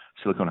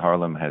 Silicon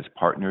Harlem has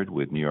partnered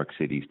with New York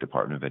City's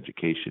Department of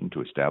Education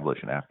to establish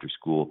an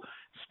after-school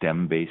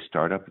STEM-based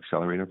startup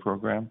accelerator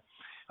program.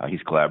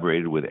 He's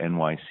collaborated with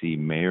NYC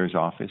Mayor's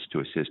Office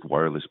to assist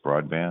wireless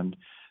broadband,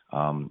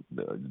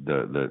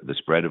 the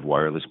spread of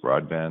wireless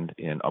broadband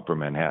in Upper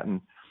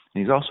Manhattan.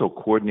 And he's also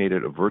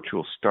coordinated a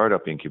virtual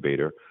startup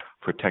incubator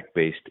for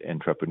tech-based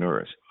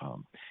entrepreneurs.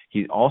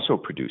 He also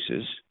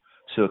produces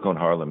Silicon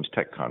Harlem's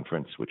Tech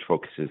Conference, which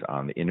focuses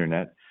on the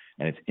internet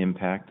and its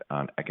impact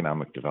on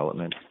economic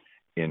development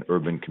in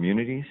urban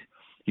communities.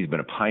 He's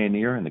been a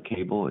pioneer in the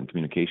cable and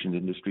communications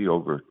industry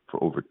for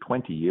over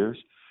 20 years.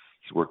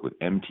 He's worked with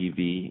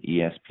MTV,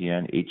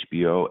 ESPN,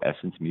 HBO,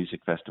 Essence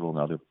Music Festival, and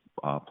other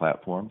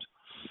platforms.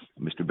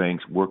 Mr.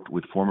 Banks worked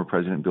with former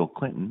President Bill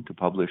Clinton to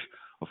publish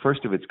a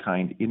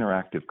first-of-its-kind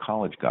interactive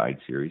college guide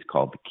series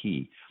called The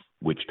Key,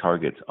 which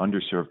targets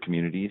underserved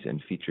communities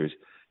and features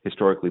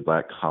historically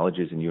Black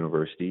colleges and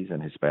universities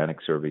and Hispanic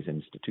surveys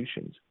and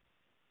institutions.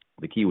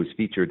 The Key was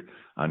featured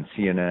on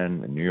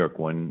CNN and New York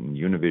One and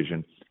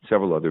Univision,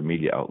 several other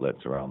media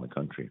outlets around the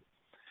country.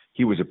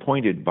 He was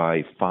appointed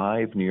by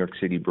 5 New York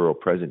City borough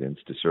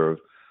presidents to serve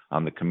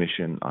on the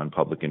Commission on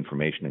Public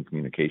Information and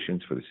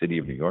Communications for the City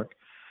of New York.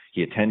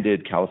 He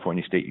attended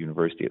California State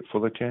University at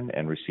Fullerton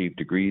and received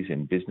degrees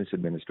in business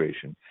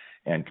administration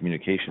and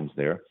communications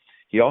there.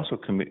 He also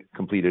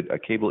completed a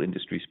cable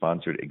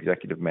industry-sponsored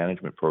executive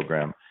management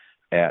program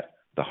at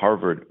the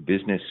Harvard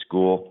Business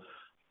School.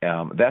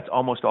 That's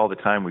almost all the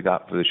time we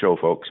got for the show,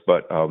 folks.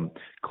 But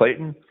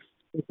Clayton,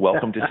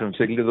 welcome to From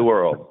City to the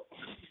World.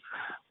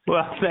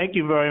 Well, thank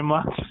you very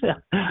much.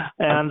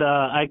 And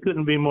I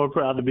couldn't be more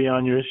proud to be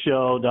on your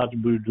show, Dr.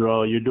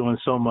 Boudreau. You're doing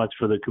so much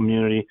for the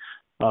community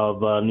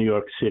of New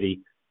York City,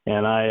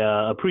 and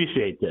I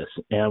appreciate this.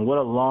 And what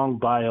a long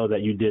bio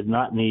that you did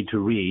not need to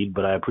read,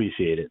 but I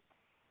appreciate it.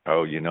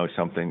 Oh, you know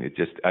something? It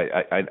just,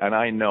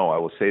 I know, I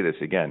will say this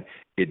again,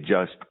 it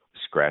just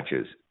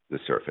scratches the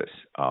surface.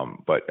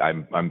 But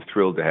I'm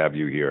thrilled to have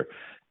you here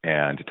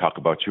and to talk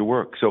about your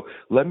work. So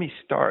let me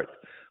start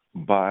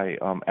by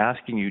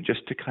asking you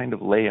just to kind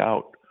of lay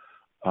out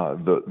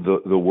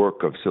the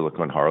work of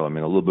Silicon Harlem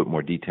in a little bit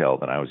more detail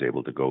than I was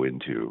able to go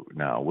into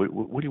now. What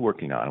are you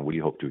working on, and what do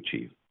you hope to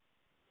achieve?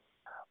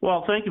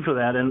 Well, thank you for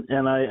that,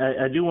 and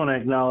I do want to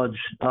acknowledge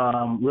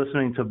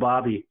listening to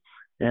Bobby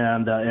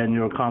and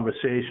your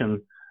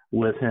conversation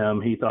with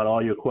him. He thought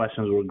all your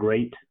questions were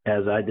great,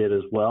 as I did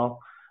as well.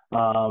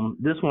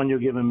 This one you're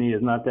giving me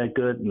is not that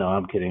good. No,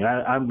 I'm kidding.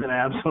 I'm going to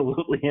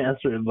absolutely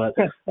answer it, but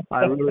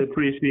I really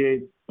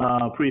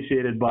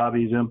appreciated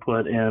Bobby's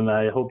input, and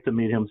I hope to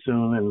meet him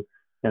soon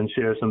and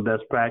share some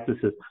best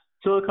practices.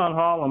 Silicon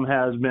Harlem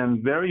has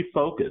been very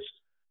focused.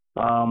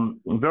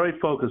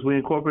 We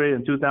incorporated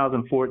in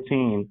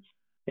 2014,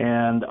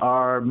 and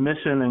our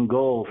mission and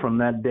goal from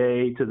that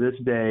day to this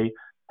day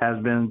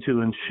has been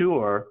to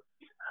ensure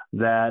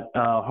that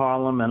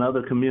Harlem and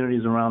other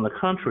communities around the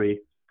country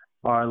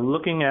are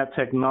looking at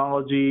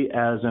technology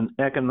as an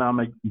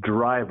economic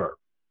driver.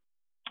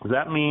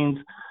 That means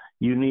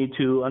you need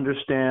to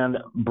understand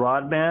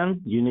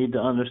broadband, you need to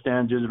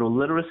understand digital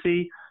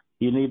literacy,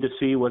 you need to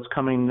see what's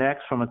coming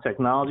next from a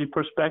technology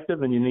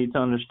perspective, and you need to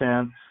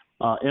understand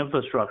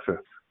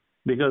infrastructure.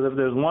 Because if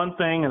there's one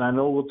thing, and I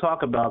know we'll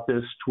talk about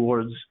this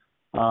towards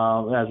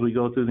as we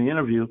go through the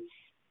interview,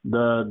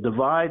 the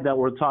divide that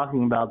we're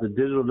talking about, the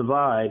digital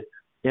divide,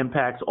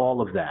 impacts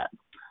all of that.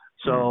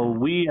 So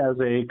we as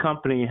a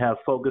company have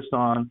focused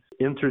on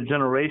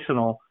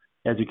intergenerational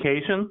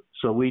education.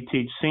 So we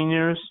teach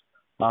seniors,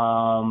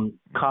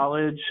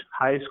 college,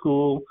 high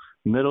school,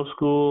 middle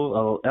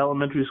school,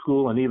 elementary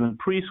school, and even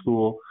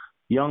preschool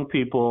young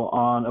people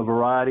on a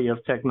variety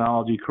of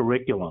technology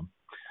curriculum.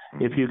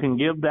 If you can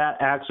give that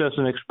access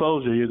and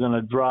exposure, you're going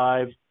to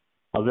drive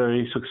a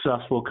very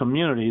successful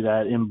community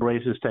that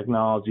embraces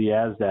technology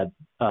as that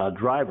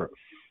driver.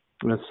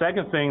 The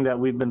second thing that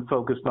we've been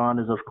focused on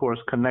is, of course,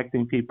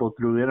 connecting people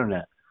through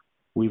internet.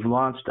 We've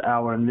launched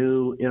our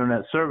new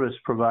internet service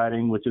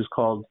providing, which is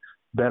called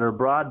Better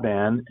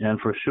Broadband, and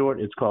for short,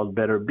 it's called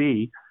Better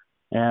B.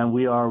 And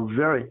we are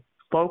very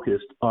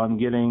focused on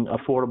getting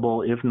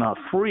affordable, if not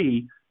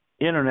free,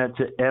 internet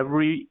to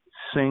every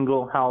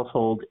single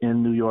household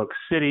in New York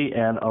City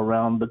and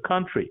around the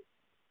country.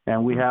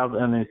 And we have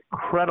an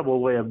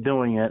incredible way of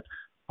doing it,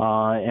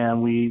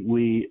 and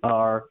we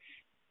are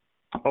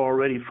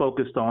already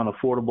focused on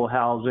affordable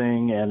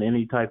housing and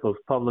any type of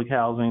public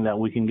housing that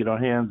we can get our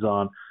hands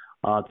on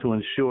to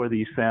ensure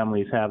these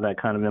families have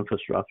that kind of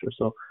infrastructure.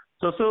 So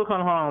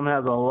Silicon Harlem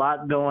has a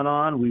lot going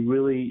on. We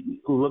really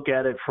look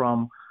at it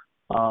from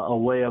a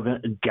way of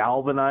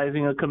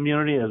galvanizing a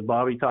community. As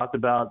Bobby talked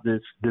about,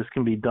 this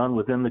can be done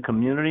within the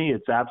community.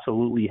 It's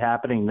absolutely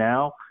happening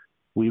now.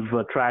 We've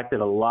attracted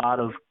a lot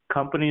of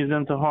companies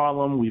into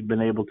Harlem. We've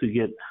been able to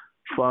get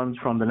funds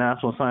from the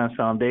National Science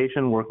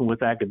Foundation, working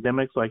with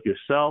academics like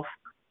yourself,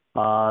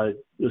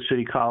 the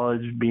City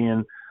College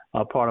being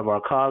a part of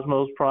our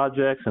Cosmos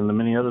projects and the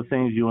many other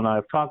things you and I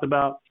have talked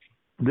about.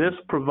 This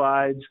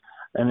provides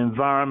an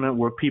environment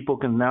where people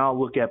can now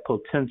look at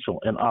potential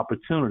and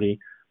opportunity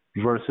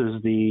versus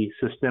the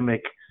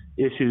systemic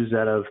issues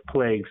that have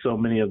plagued so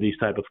many of these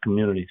type of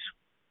communities.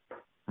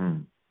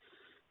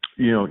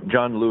 You know,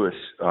 John Lewis,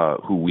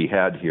 who we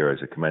had here as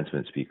a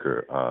commencement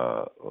speaker,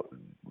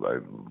 I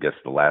guess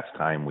the last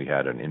time we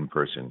had an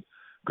in-person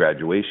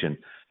graduation,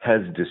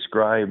 has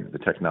described the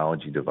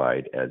technology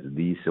divide as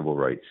the civil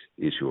rights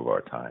issue of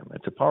our time.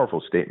 It's a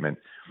powerful statement,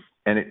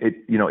 and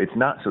it's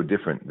not so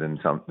different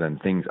than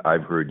things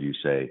I've heard you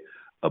say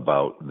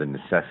about the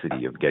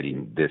necessity of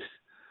getting this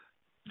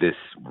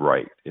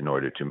right in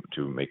order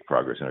to make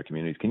progress in our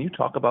communities. Can you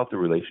talk about the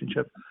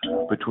relationship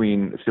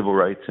between civil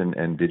rights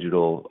and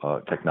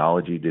digital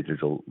technology,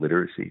 digital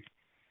literacy?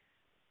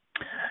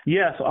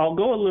 Yes, I'll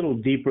go a little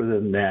deeper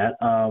than that.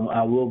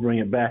 I will bring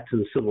it back to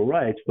the civil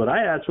rights, but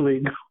I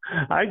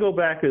go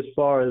back as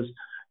far as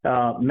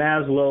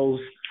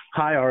Maslow's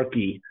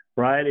hierarchy,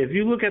 right? If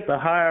you look at the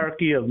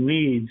hierarchy of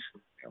needs,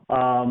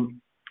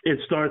 it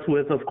starts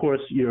with, of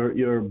course,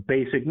 your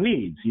basic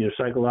needs, your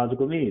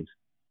psychological needs.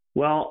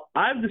 Well,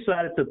 I've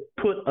decided to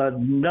put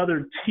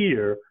another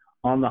tier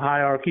on the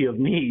hierarchy of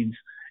needs,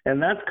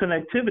 and that's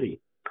connectivity.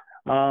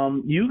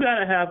 You got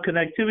to have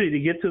connectivity to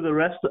get to the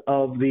rest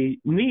of the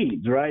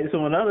needs, right?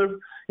 So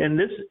in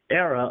this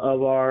era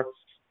of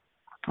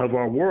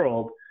our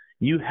world,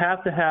 you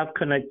have to have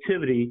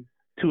connectivity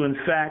to, in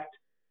fact,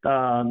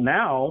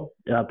 now,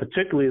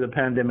 particularly the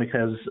pandemic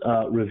has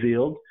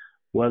revealed,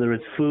 whether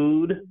it's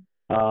food,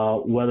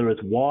 whether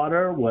it's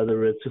water,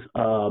 whether it's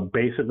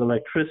basic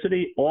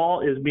electricity,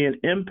 all is being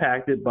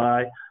impacted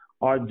by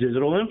our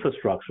digital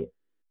infrastructure.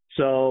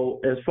 So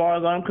as far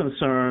as I'm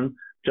concerned,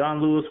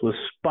 John Lewis was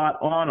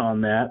spot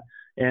on that.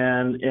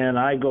 And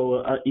I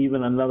go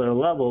even another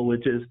level,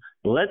 which is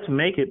let's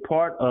make it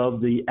part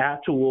of the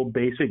actual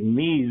basic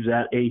needs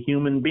that a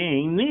human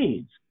being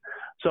needs.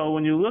 So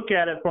when you look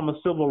at it from a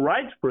civil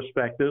rights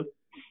perspective,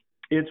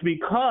 it's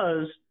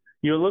because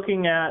you're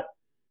looking at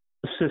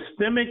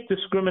systemic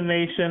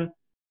discrimination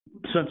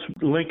since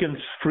Lincoln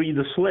freed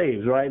the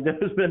slaves, right?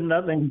 There's been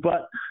nothing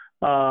but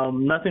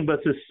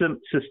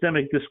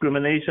systemic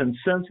discrimination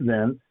since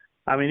then.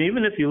 I mean,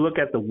 even if you look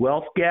at the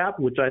wealth gap,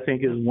 which I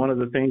think is one of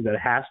the things that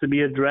has to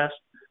be addressed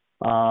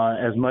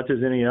as much as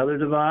any other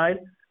divide,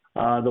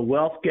 the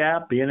wealth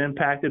gap being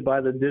impacted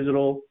by the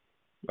digital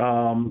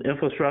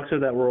infrastructure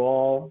that we're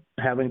all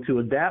having to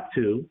adapt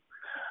to.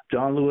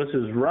 John Lewis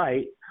is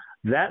right.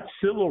 That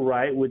civil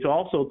right, which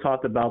also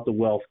talked about the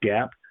wealth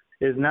gap,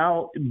 is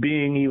now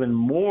being even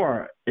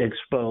more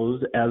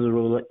exposed as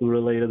it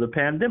related to the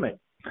pandemic.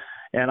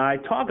 And I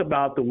talk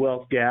about the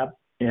wealth gap,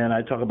 and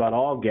I talk about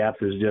all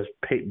gaps as just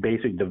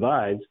basic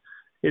divides,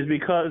 is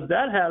because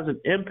that has an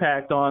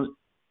impact on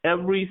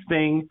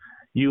everything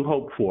you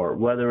hope for,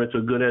 whether it's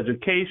a good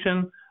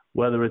education,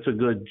 whether it's a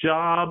good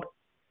job,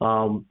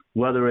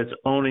 whether it's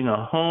owning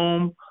a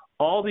home.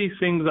 All these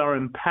things are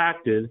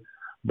impacted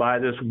by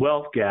this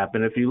wealth gap.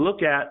 And if you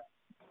look at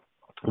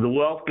the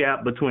wealth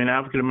gap between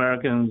African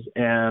Americans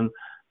and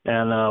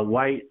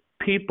white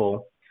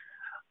people,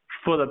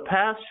 for the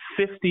past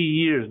 50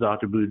 years,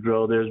 Dr.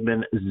 Boudreau, there's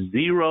been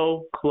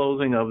zero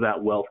closing of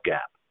that wealth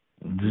gap.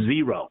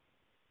 Zero.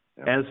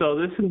 Yeah. And so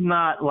this is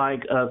not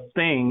like a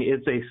thing,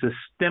 it's a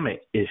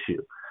systemic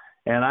issue.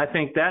 And I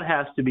think that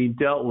has to be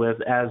dealt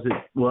with as it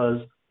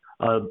was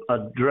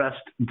addressed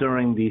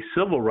during the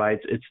civil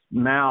rights. It's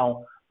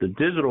now the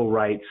digital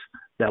rights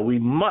that we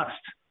must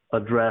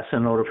address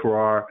in order for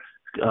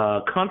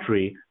our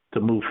country to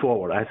move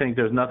forward. I think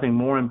there's nothing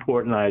more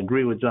important. I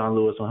agree with John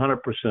Lewis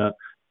 100%.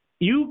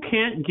 You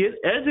can't get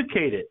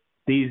educated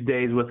these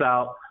days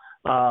without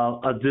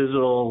a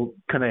digital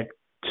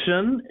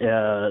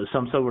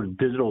some sort of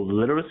digital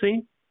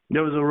literacy.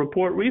 There was a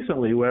report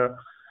recently where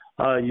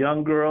a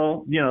young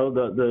girl,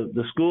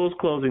 the schools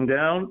closing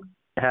down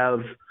have,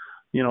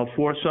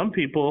 forced some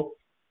people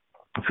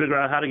to figure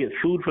out how to get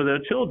food for their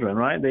children,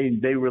 right?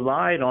 They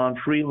relied on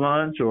free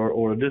lunch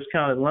or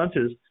discounted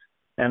lunches,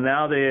 and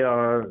now they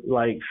are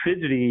like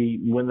fidgety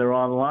when they're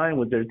online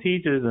with their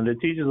teachers, and the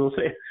teachers will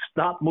say,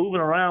 "Stop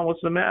moving around,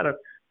 what's the matter?"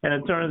 And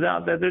it turns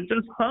out that they're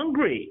just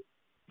hungry.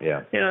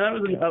 Yeah. That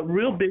was a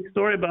real big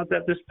story about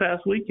that this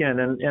past weekend,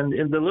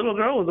 and the little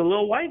girl was a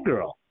little white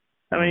girl.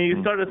 I mean,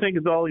 you start to think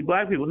it's all these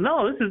black people.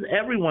 No, this is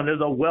everyone.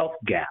 There's a wealth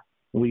gap.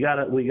 We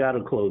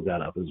gotta close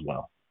that up as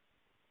well.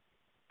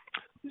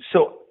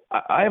 So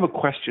I have a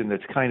question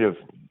that's kind of,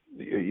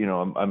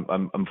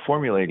 I'm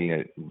formulating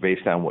it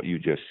based on what you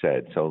just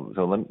said. So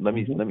let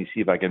me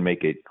see if I can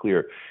make it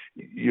clear.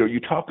 You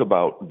talk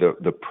about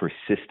the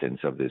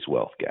persistence of this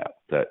wealth gap,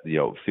 that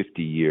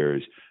 50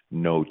 years,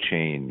 no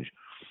change,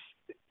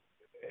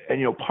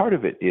 and part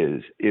of it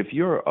is if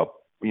you're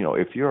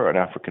an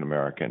African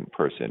American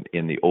person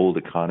in the old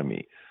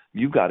economy,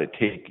 you've got to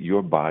take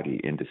your body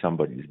into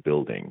somebody's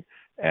building,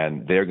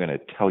 and they're going to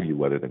tell you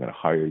whether they're going to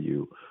hire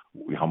you,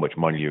 how much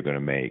money you're going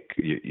to make,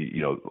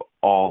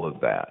 all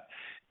of that.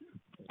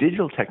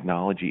 Digital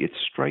technology, it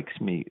strikes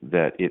me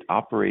that it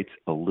operates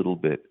a little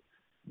bit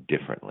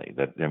differently.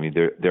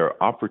 There are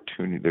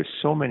opportunities. There's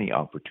so many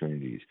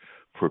opportunities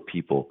for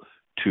people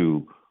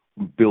to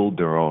build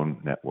their own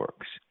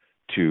networks,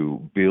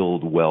 to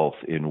build wealth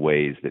in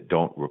ways that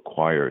don't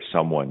require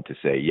someone to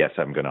say, yes,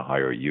 I'm going to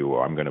hire you,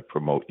 or I'm going to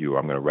promote you, or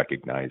I'm going to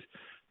recognize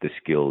the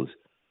skills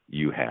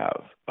you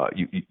have.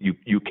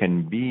 You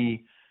can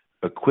be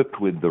equipped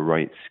with the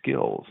right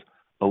skills,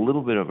 a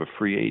little bit of a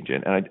free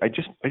agent. And I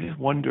just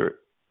wonder,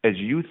 as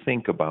you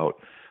think about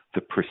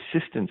the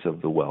persistence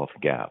of the wealth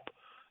gap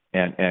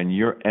and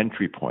your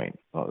entry point,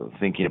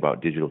 thinking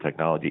about digital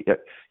technology,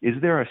 is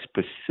there a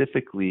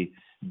specifically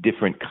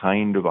different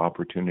kind of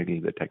opportunity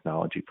that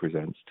technology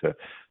presents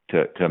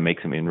to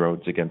make some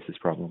inroads against this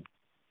problem?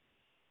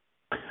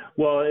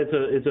 Well,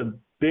 it's a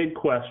big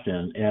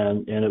question,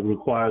 and it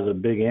requires a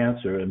big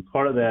answer. And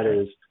part of that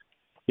is,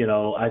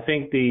 I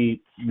think the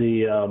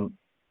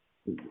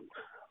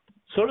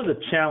sort of the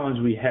challenge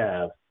we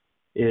have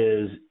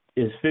is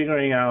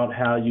figuring out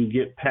how you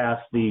get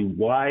past the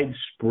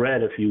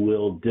widespread, if you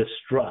will,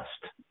 distrust,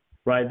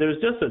 right? There's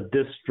just a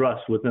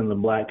distrust within the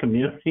Black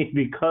community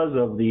because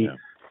of the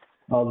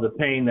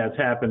pain that's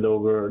happened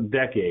over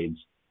decades.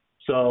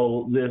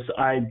 So this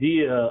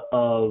idea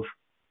of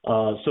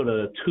sort of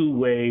a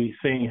two-way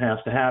thing has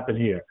to happen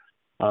here.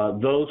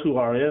 Those who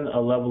are in a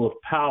level of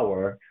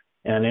power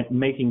and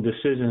making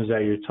decisions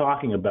that you're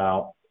talking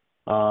about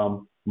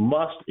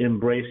must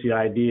embrace the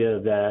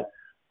idea that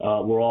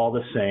we're all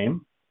the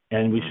same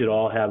and we should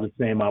all have the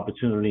same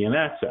opportunity and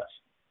access.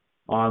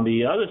 On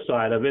the other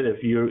side of it,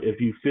 if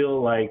you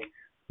feel like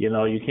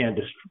you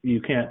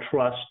can't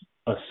trust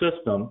a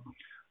system,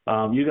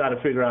 you got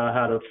to figure out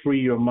how to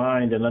free your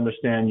mind and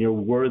understand you're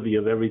worthy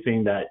of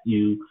everything that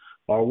you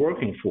are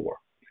working for.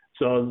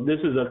 So this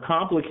is a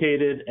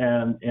complicated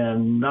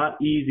and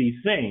not easy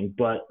thing,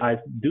 but I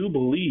do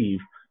believe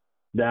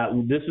that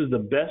this is the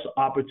best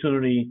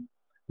opportunity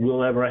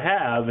we'll ever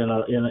have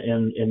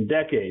in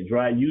decades,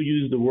 right? You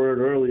used the word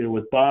earlier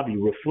with Bobby,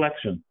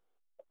 reflection,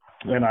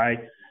 and I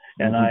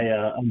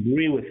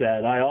agree with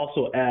that. I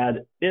also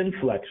add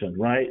inflection,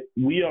 right?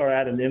 We are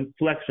at an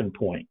inflection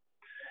point,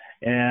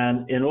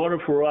 and in order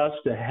for us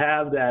to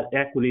have that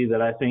equity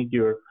that I think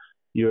you're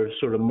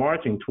sort of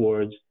marching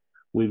towards,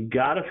 we've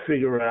got to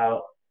figure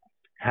out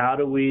how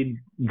do we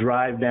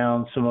drive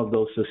down some of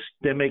those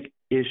systemic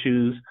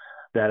issues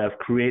that have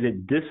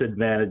created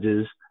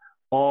disadvantages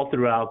all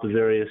throughout the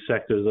various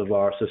sectors of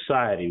our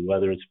society,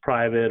 whether it's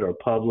private or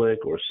public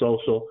or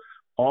social.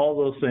 All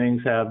those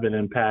things have been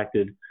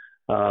impacted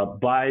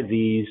by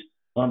these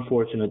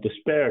unfortunate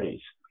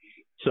disparities.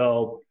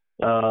 So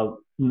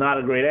not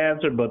a great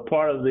answer, but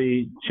part of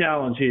the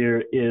challenge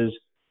here is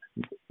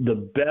the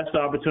best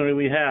opportunity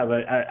we have.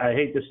 I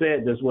hate to say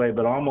it this way,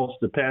 but almost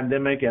the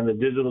pandemic and the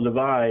digital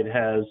divide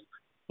has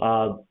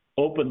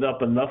opened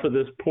up enough of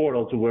this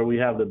portal to where we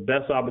have the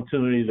best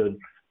opportunity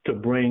to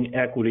bring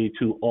equity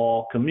to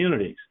all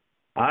communities.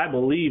 I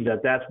believe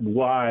that that's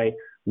why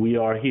we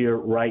are here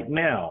right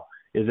now,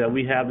 is that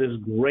we have this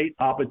great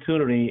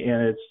opportunity,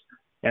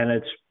 and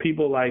it's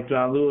people like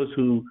John Lewis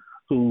who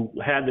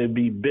had to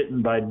be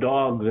bitten by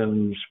dogs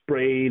and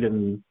sprayed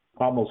and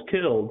almost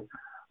killed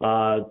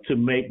to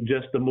make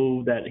just the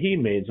move that he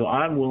made. So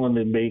I'm willing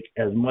to make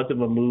as much of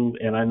a move,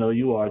 and I know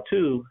you are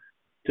too,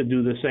 to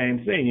do the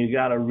same thing. You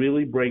got to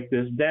really break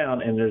this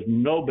down, and there's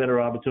no better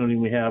opportunity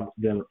we have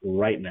than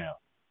right now.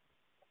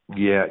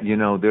 Yeah,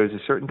 there's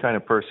a certain kind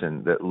of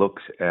person that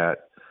looks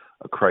at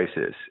a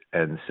crisis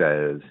and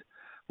says,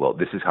 well,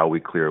 this is how we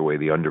clear away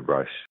the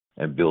underbrush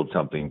and build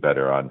something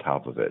better on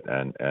top of it.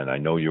 And I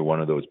know you're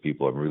one of those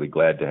people. I'm really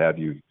glad to have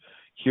you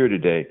here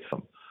today.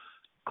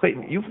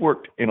 Clayton, you've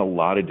worked in a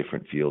lot of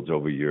different fields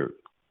over your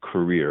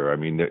career. I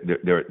mean,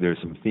 there's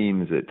some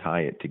themes that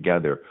tie it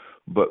together.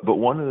 But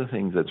one of the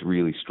things that's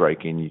really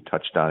striking, you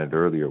touched on it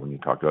earlier when you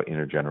talked about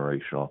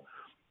intergenerational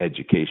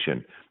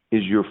education,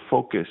 is your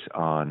focus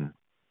on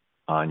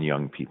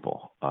young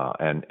people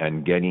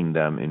and getting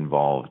them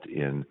involved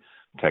in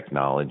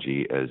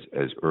technology as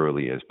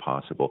early as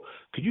possible.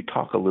 Could you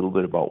talk a little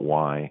bit about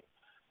why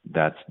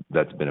that's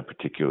been a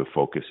particular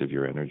focus of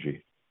your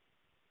energy?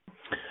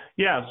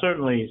 Yeah,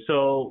 certainly.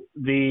 So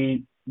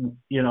the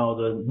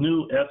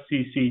new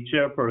FCC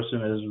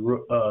chairperson is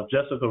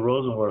Jessica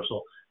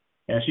Rosenworcel,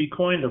 and she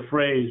coined a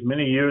phrase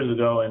many years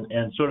ago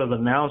and sort of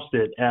announced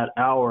it at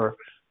our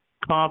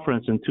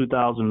conference in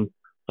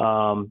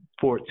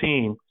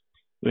 2014.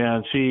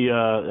 And she,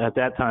 at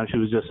that time, she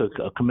was just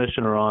a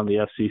commissioner on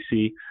the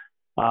FCC.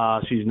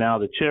 She's now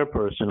the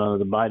chairperson under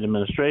the Biden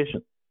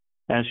administration.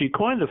 And she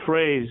coined a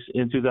phrase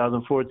in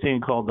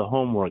 2014 called the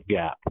homework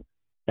gap.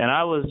 And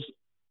I was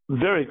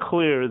very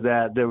clear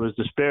that there was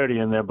disparity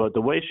in there, but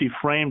the way she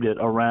framed it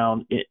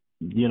around,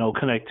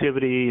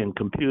 connectivity and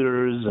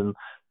computers and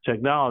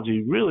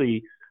technology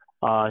really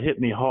hit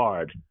me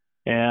hard.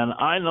 And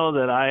I know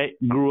that I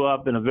grew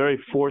up in a very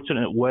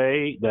fortunate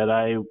way, that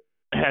I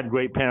had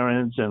great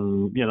parents,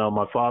 and,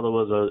 my father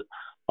was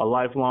a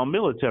lifelong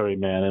military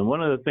man. And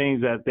one of the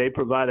things that they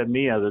provided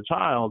me as a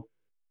child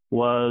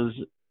was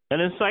an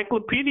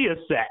encyclopedia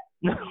set.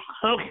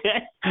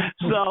 Okay.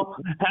 So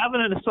having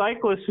an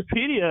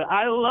encyclopedia,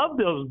 I love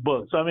those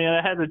books. I mean,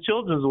 I had the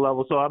children's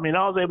level. So, I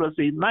was able to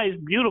see nice,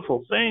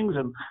 beautiful things.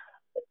 And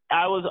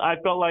I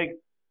felt like,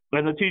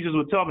 and the teachers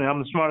would tell me I'm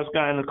the smartest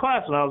guy in the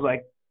class. And I was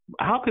like,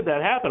 how could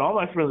that happen? All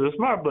my friends are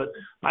smart, but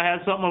I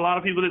had something a lot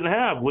of people didn't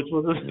have, which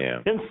was an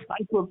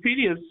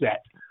encyclopedia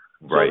set.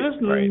 Right, so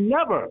this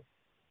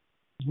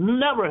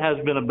never has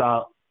been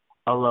about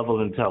a level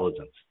of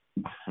intelligence.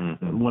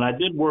 Mm-hmm. When I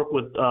did work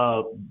with,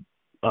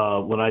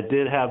 when I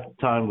did have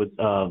time with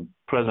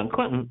President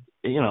Clinton,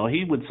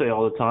 he would say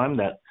all the time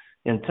that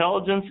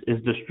intelligence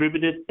is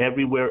distributed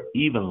everywhere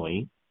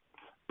evenly,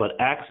 but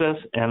access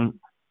and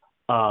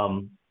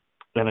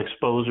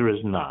exposure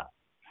is not.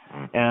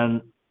 Mm-hmm.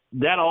 And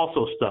that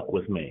also stuck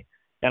with me.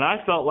 And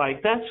I felt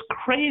like, that's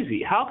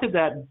crazy. How could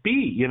that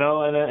be? And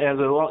as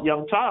a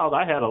young child,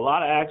 I had a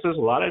lot of access,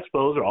 a lot of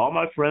exposure, all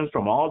my friends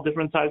from all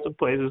different types of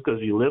places because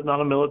you lived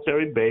on a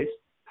military base.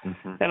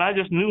 Mm-hmm. And I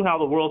just knew how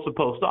the world's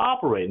supposed to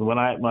operate. And when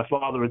my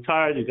father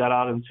retired, you got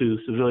out into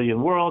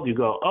civilian world, you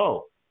go,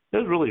 oh,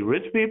 there's really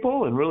rich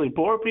people and really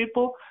poor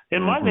people.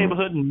 In my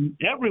neighborhood,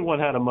 everyone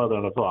had a mother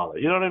and a father.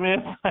 You know what I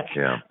mean?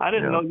 I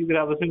didn't know you could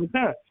have a single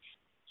parent.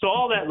 So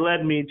all that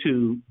led me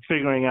to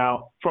figuring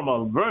out from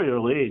a very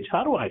early age,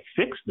 how do I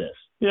fix this?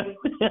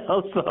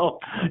 So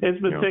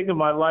it's been taking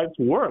my life's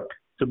work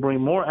to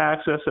bring more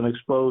access and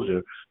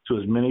exposure to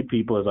as many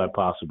people as I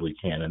possibly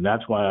can. And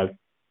that's why I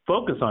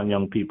focus on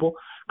young people,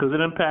 because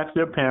it impacts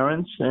their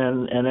parents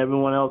and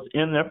everyone else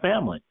in their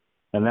family.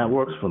 And that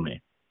works for me.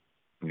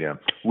 Yeah.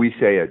 We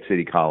say at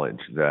City College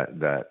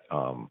that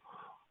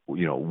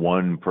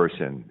one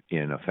person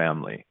in a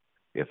family,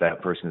 if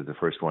that person is the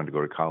first one to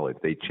go to college,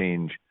 they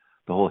change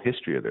the whole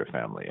history of their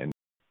family. And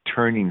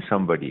turning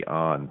somebody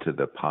on to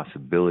the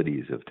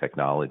possibilities of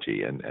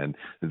technology and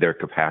their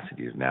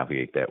capacity to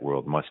navigate that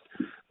world must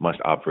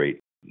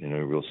operate in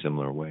a real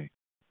similar way.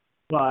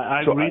 Well,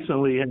 I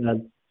recently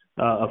had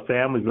a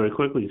family, very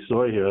quickly,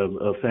 story here,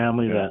 a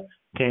family that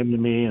came to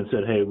me and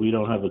said, hey, we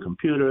don't have a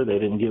computer. They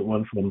didn't get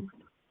one from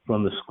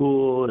the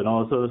school and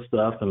all this other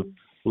stuff. And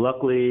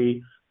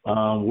luckily,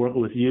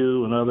 working with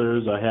you and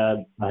others, I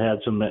had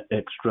some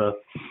extra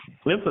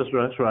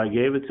infrastructure. I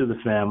gave it to the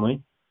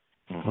family.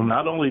 And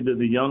not only did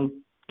the young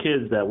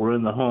kids that were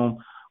in the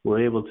home were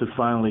able to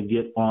finally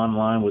get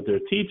online with their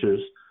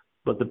teachers,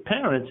 but the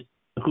parents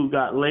who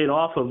got laid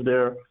off of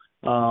their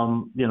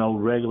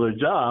regular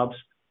jobs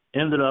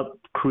ended up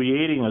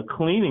creating a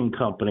cleaning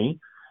company,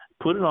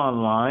 put it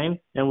online,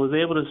 and was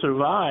able to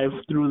survive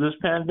through this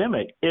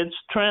pandemic. It's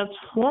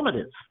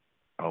transformative.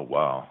 Oh,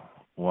 wow.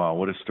 Wow,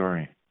 what a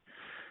story.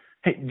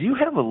 Hey, do you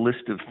have a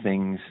list of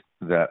things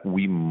that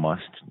we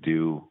must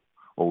do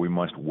or we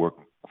must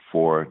work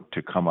for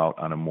to come out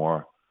on a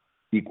more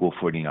equal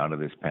footing out of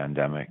this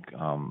pandemic?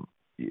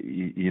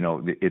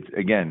 It's,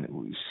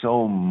 again,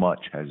 so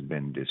much has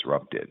been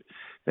disrupted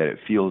that it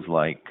feels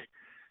like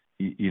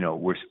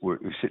we're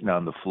sitting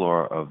on the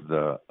floor of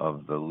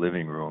the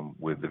living room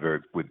with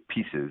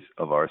pieces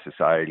of our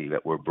society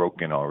that were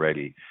broken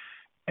already,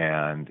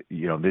 and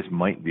this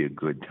might be a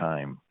good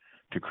time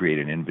to create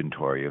an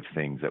inventory of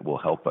things that will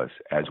help us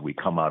as we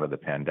come out of the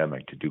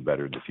pandemic to do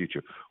better in the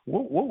future.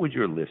 What would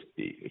your list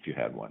be if you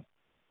had one?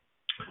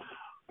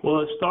 Well,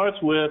 it starts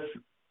with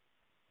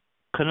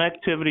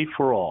connectivity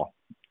for all.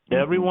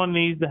 Mm-hmm. Everyone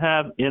needs to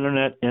have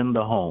internet in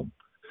the home.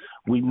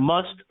 We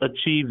must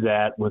achieve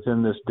that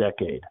within this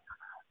decade.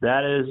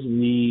 That is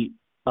the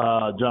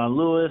John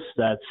Lewis,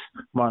 that's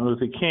Martin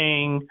Luther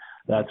King,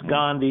 that's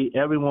Gandhi.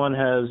 Everyone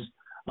has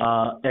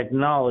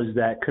acknowledged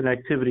that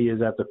connectivity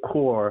is at the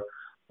core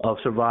of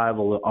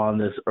survival on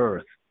this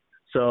earth.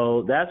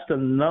 So that's the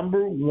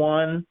number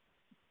one,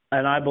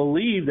 and I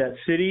believe that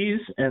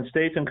cities and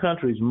states and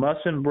countries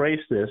must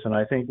embrace this, and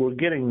I think we're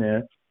getting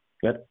there,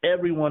 that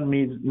everyone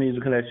needs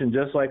a connection,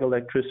 just like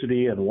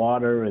electricity and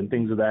water and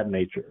things of that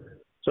nature.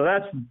 So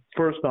that's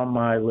first on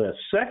my list.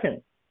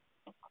 Second,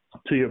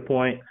 to your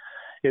point,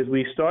 is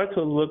we start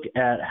to look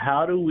at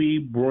how do we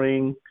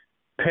bring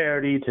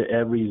parity to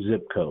every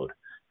zip code?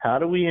 How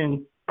do we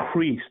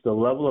increase the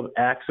level of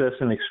access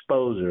and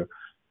exposure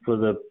for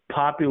the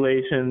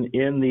population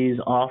in these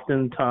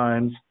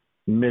oftentimes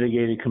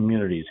mitigated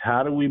communities?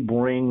 How do we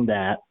bring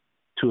that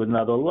to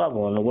another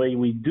level? And the way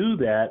we do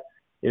that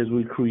is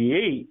we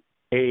create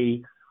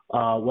a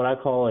what I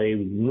call a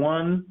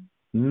one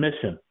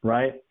mission,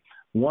 right?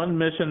 One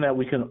mission that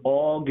we can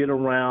all get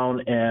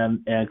around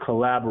and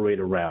collaborate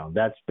around.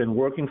 That's been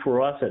working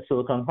for us at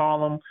Silicon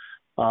Harlem,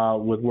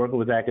 with working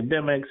with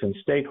academics and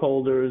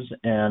stakeholders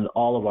and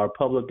all of our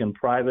public and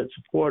private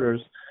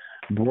supporters,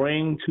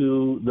 bring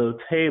to the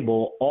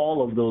table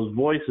all of those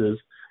voices,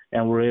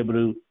 and we're able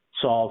to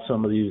solve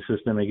some of these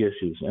systemic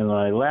issues. And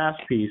my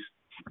last piece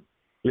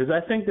is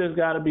I think there's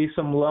got to be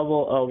some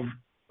level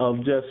of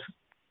just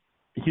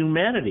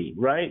humanity,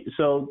 right?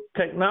 So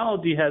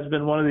technology has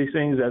been one of these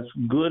things that's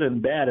good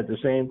and bad at the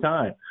same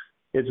time.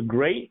 It's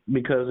great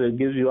because it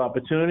gives you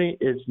opportunity.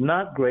 It's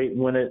not great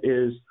when it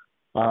is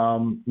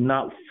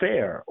not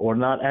fair or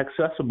not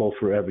accessible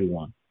for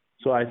everyone.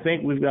 So I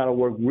think we've got to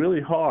work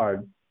really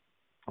hard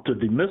to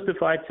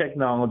demystify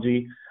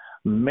technology,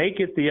 make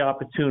it the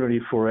opportunity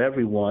for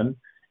everyone,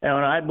 and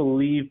I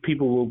believe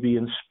people will be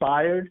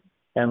inspired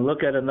and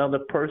look at another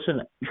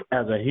person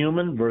as a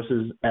human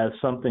versus as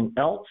something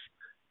else,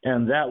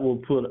 and that will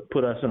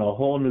put us in a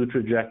whole new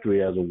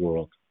trajectory as a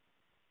world.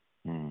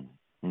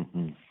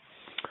 Mm-hmm.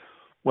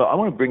 Well, I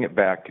want to bring it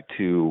back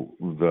to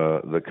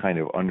the kind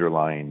of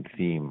underlying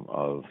theme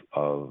of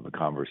the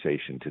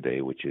conversation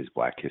today, which is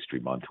Black History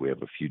Month. We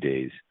have a few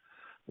days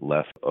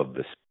left of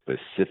the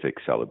specific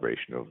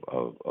celebration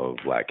of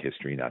Black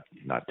history,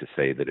 not to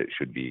say that it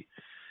should be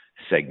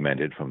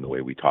segmented from the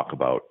way we talk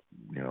about,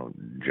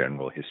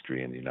 general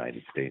history in the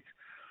United States.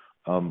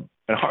 And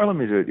Harlem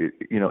is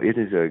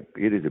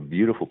it is a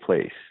beautiful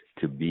place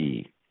to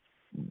be,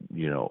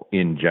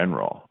 in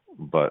general.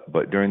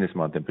 But during this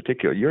month in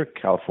particular, you're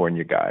a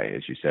California guy,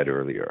 as you said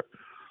earlier,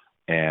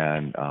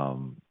 and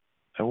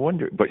I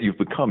wonder. But you've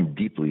become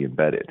deeply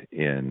embedded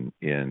in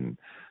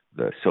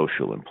the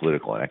social and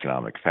political and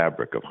economic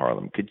fabric of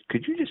Harlem.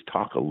 Could you just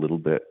talk a little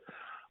bit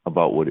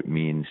about what it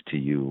means to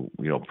you,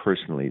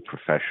 personally,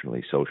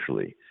 professionally,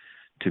 socially,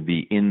 to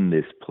be in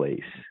this place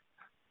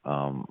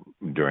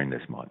during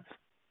this month?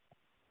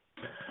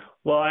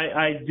 Well,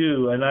 I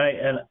do, and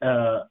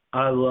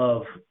I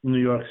love New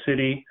York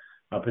City.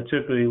 I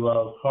particularly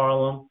love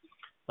Harlem.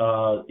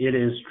 It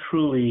is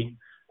truly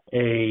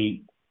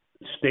a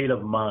state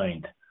of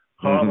mind.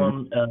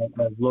 Harlem,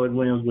 as Lloyd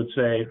Williams would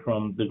say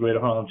from the Greater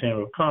Harlem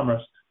Chamber of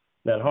Commerce,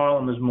 that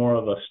Harlem is more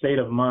of a state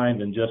of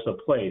mind than just a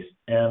place.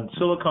 And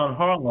Silicon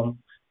Harlem,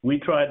 we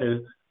try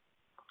to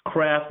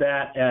craft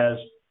that as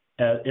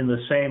in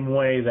the same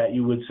way that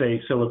you would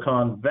say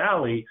Silicon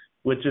Valley,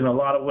 which in a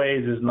lot of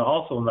ways is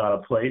also not a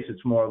place.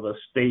 It's more of a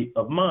state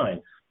of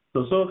mind.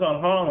 So Silicon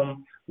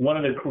Harlem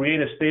wanted to create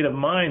a state of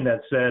mind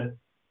that said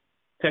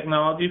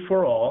technology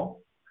for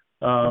all,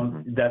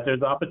 that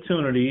there's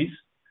opportunities,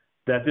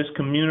 that this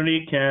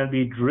community can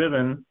be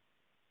driven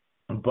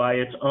by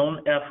its own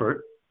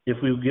effort if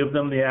we give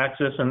them the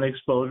access and the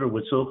exposure,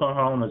 which Silicon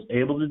Harlem is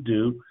able to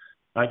do.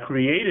 I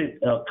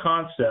created a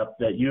concept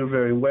that you're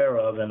very aware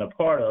of and a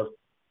part of,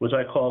 which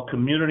I call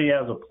community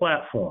as a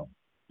platform.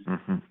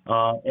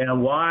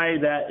 And why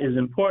that is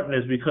important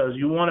is because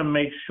you want to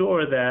make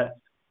sure that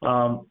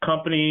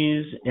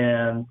companies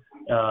and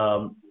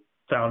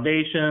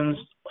foundations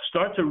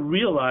start to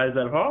realize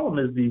that Harlem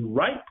is the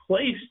right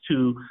place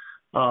to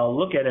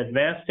look at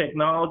advanced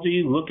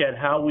technology, look at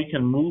how we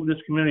can move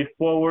this community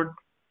forward.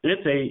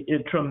 It's a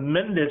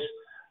tremendous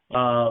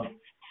part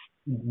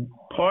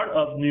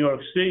of New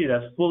York City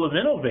that's full of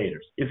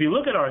innovators. If you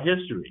look at our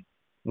history,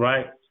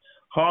 right,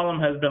 Harlem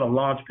has been a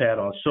launch pad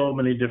on so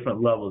many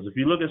different levels. If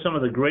you look at some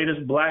of the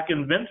greatest Black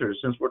inventors,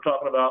 since we're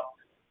talking about,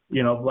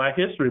 Black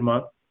History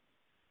Month,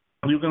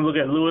 you can look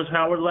at Lewis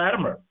Howard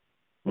Latimer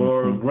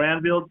or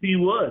Granville T.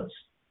 Woods.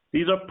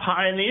 These are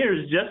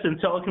pioneers just in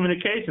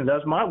telecommunications.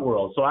 That's my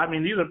world. So,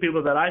 these are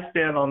people that I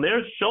stand on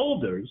their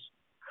shoulders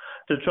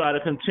to try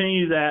to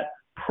continue that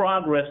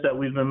progress that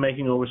we've been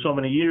making over so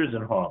many years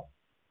in Harlem.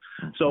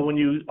 So when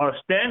you are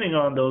standing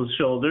on those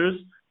shoulders,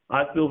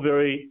 I feel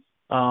very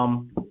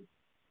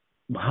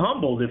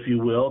humbled, if you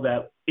will,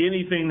 that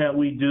anything that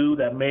we do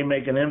that may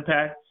make an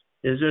impact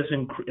is just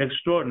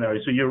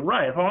extraordinary. So you're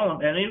right,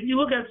 Harlem. And if you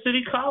look at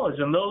City College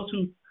and those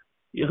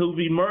who've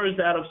emerged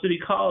out of City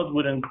College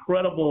with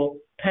incredible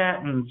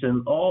patents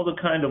and all the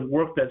kind of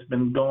work that's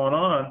been going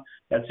on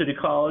at City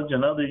College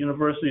and other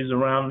universities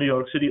around New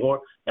York City, or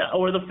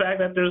the fact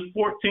that there's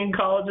 14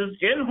 colleges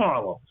in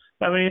Harlem.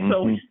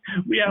 So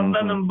we have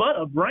nothing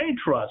but a brain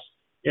trust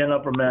in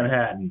Upper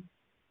Manhattan.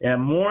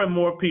 And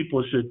more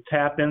people should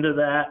tap into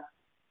that,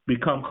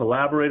 become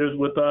collaborators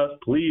with us.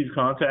 Please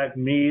contact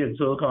me in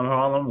Silicon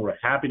Harlem. We're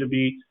happy to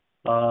be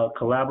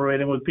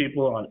collaborating with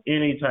people on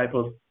any type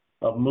of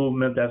of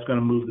movement that's going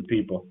to move the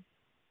people.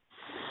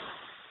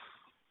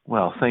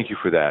 Well, thank you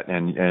for that.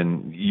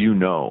 And you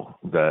know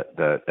that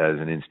as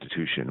an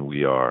institution,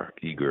 we are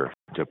eager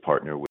to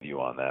partner with you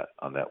on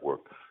that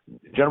work.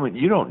 Gentlemen,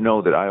 you don't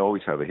know that I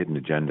always have a hidden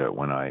agenda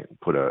when I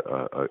put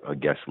a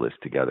guest list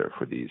together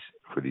for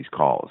these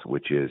calls,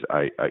 which is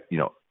I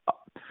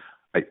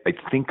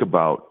think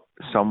about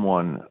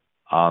someone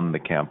on the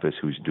campus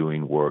who's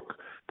doing work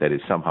that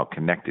is somehow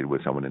connected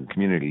with someone in the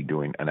community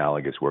doing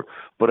analogous work,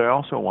 but I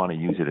also want to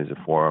use it as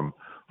a forum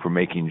for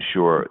making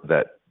sure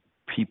that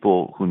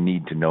people who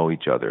need to know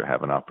each other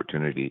have an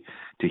opportunity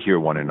to hear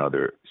one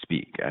another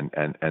speak.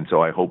 And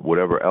so I hope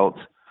whatever else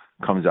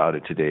comes out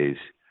of today's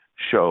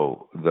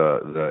show,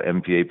 the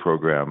MPA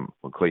program,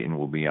 Clayton,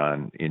 will be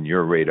on in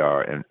your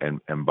radar,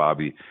 and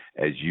Bobby,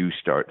 as you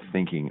start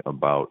thinking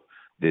about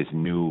this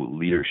new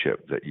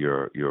leadership that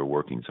you're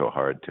working so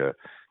hard to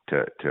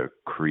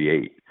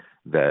create,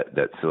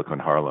 that Silicon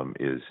Harlem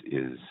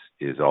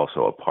is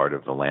also a part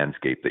of the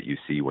landscape that you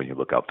see when you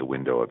look out the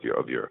window of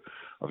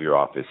your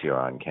office here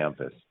on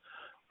campus.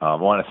 I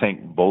want to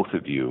thank both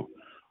of you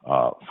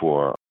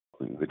for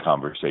the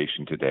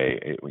conversation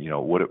today.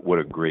 What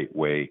a great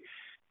way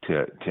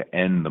to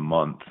end the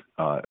month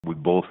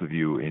with both of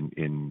you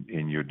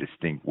in your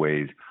distinct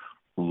ways,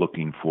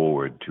 looking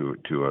forward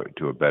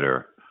to a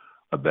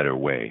better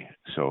way.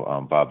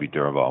 So, Bobby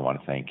Duraval, I want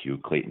to thank you.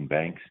 Clayton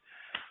Banks.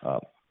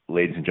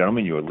 Ladies and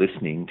gentlemen, you are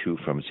listening to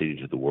From City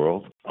to the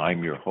World.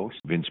 I'm your host,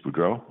 Vince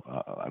Boudreau.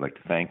 I'd like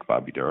to thank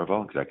Bobby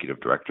Duraval, Executive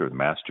Director of the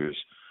Masters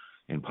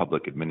in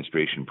Public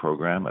Administration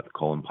program at the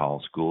Colin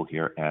Powell School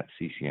here at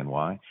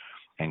CCNY,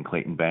 and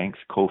Clayton Banks,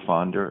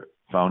 co-founder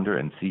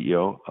and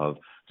CEO of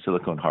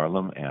Silicon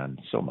Harlem, and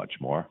so much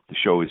more. The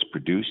show is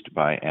produced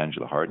by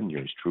Angela Harden,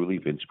 yours truly,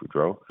 Vince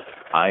Boudreau.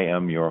 I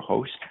am your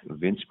host,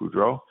 Vince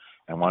Boudreau.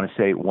 I want to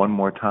say one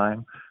more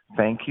time,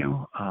 thank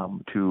you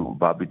to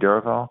Bobby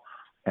Duraval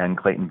and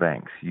Clayton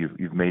Banks.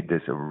 You've made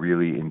this a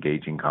really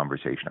engaging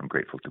conversation. I'm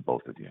grateful to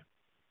both of you.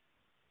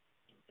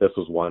 This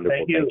was wonderful.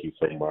 Thank you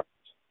so much.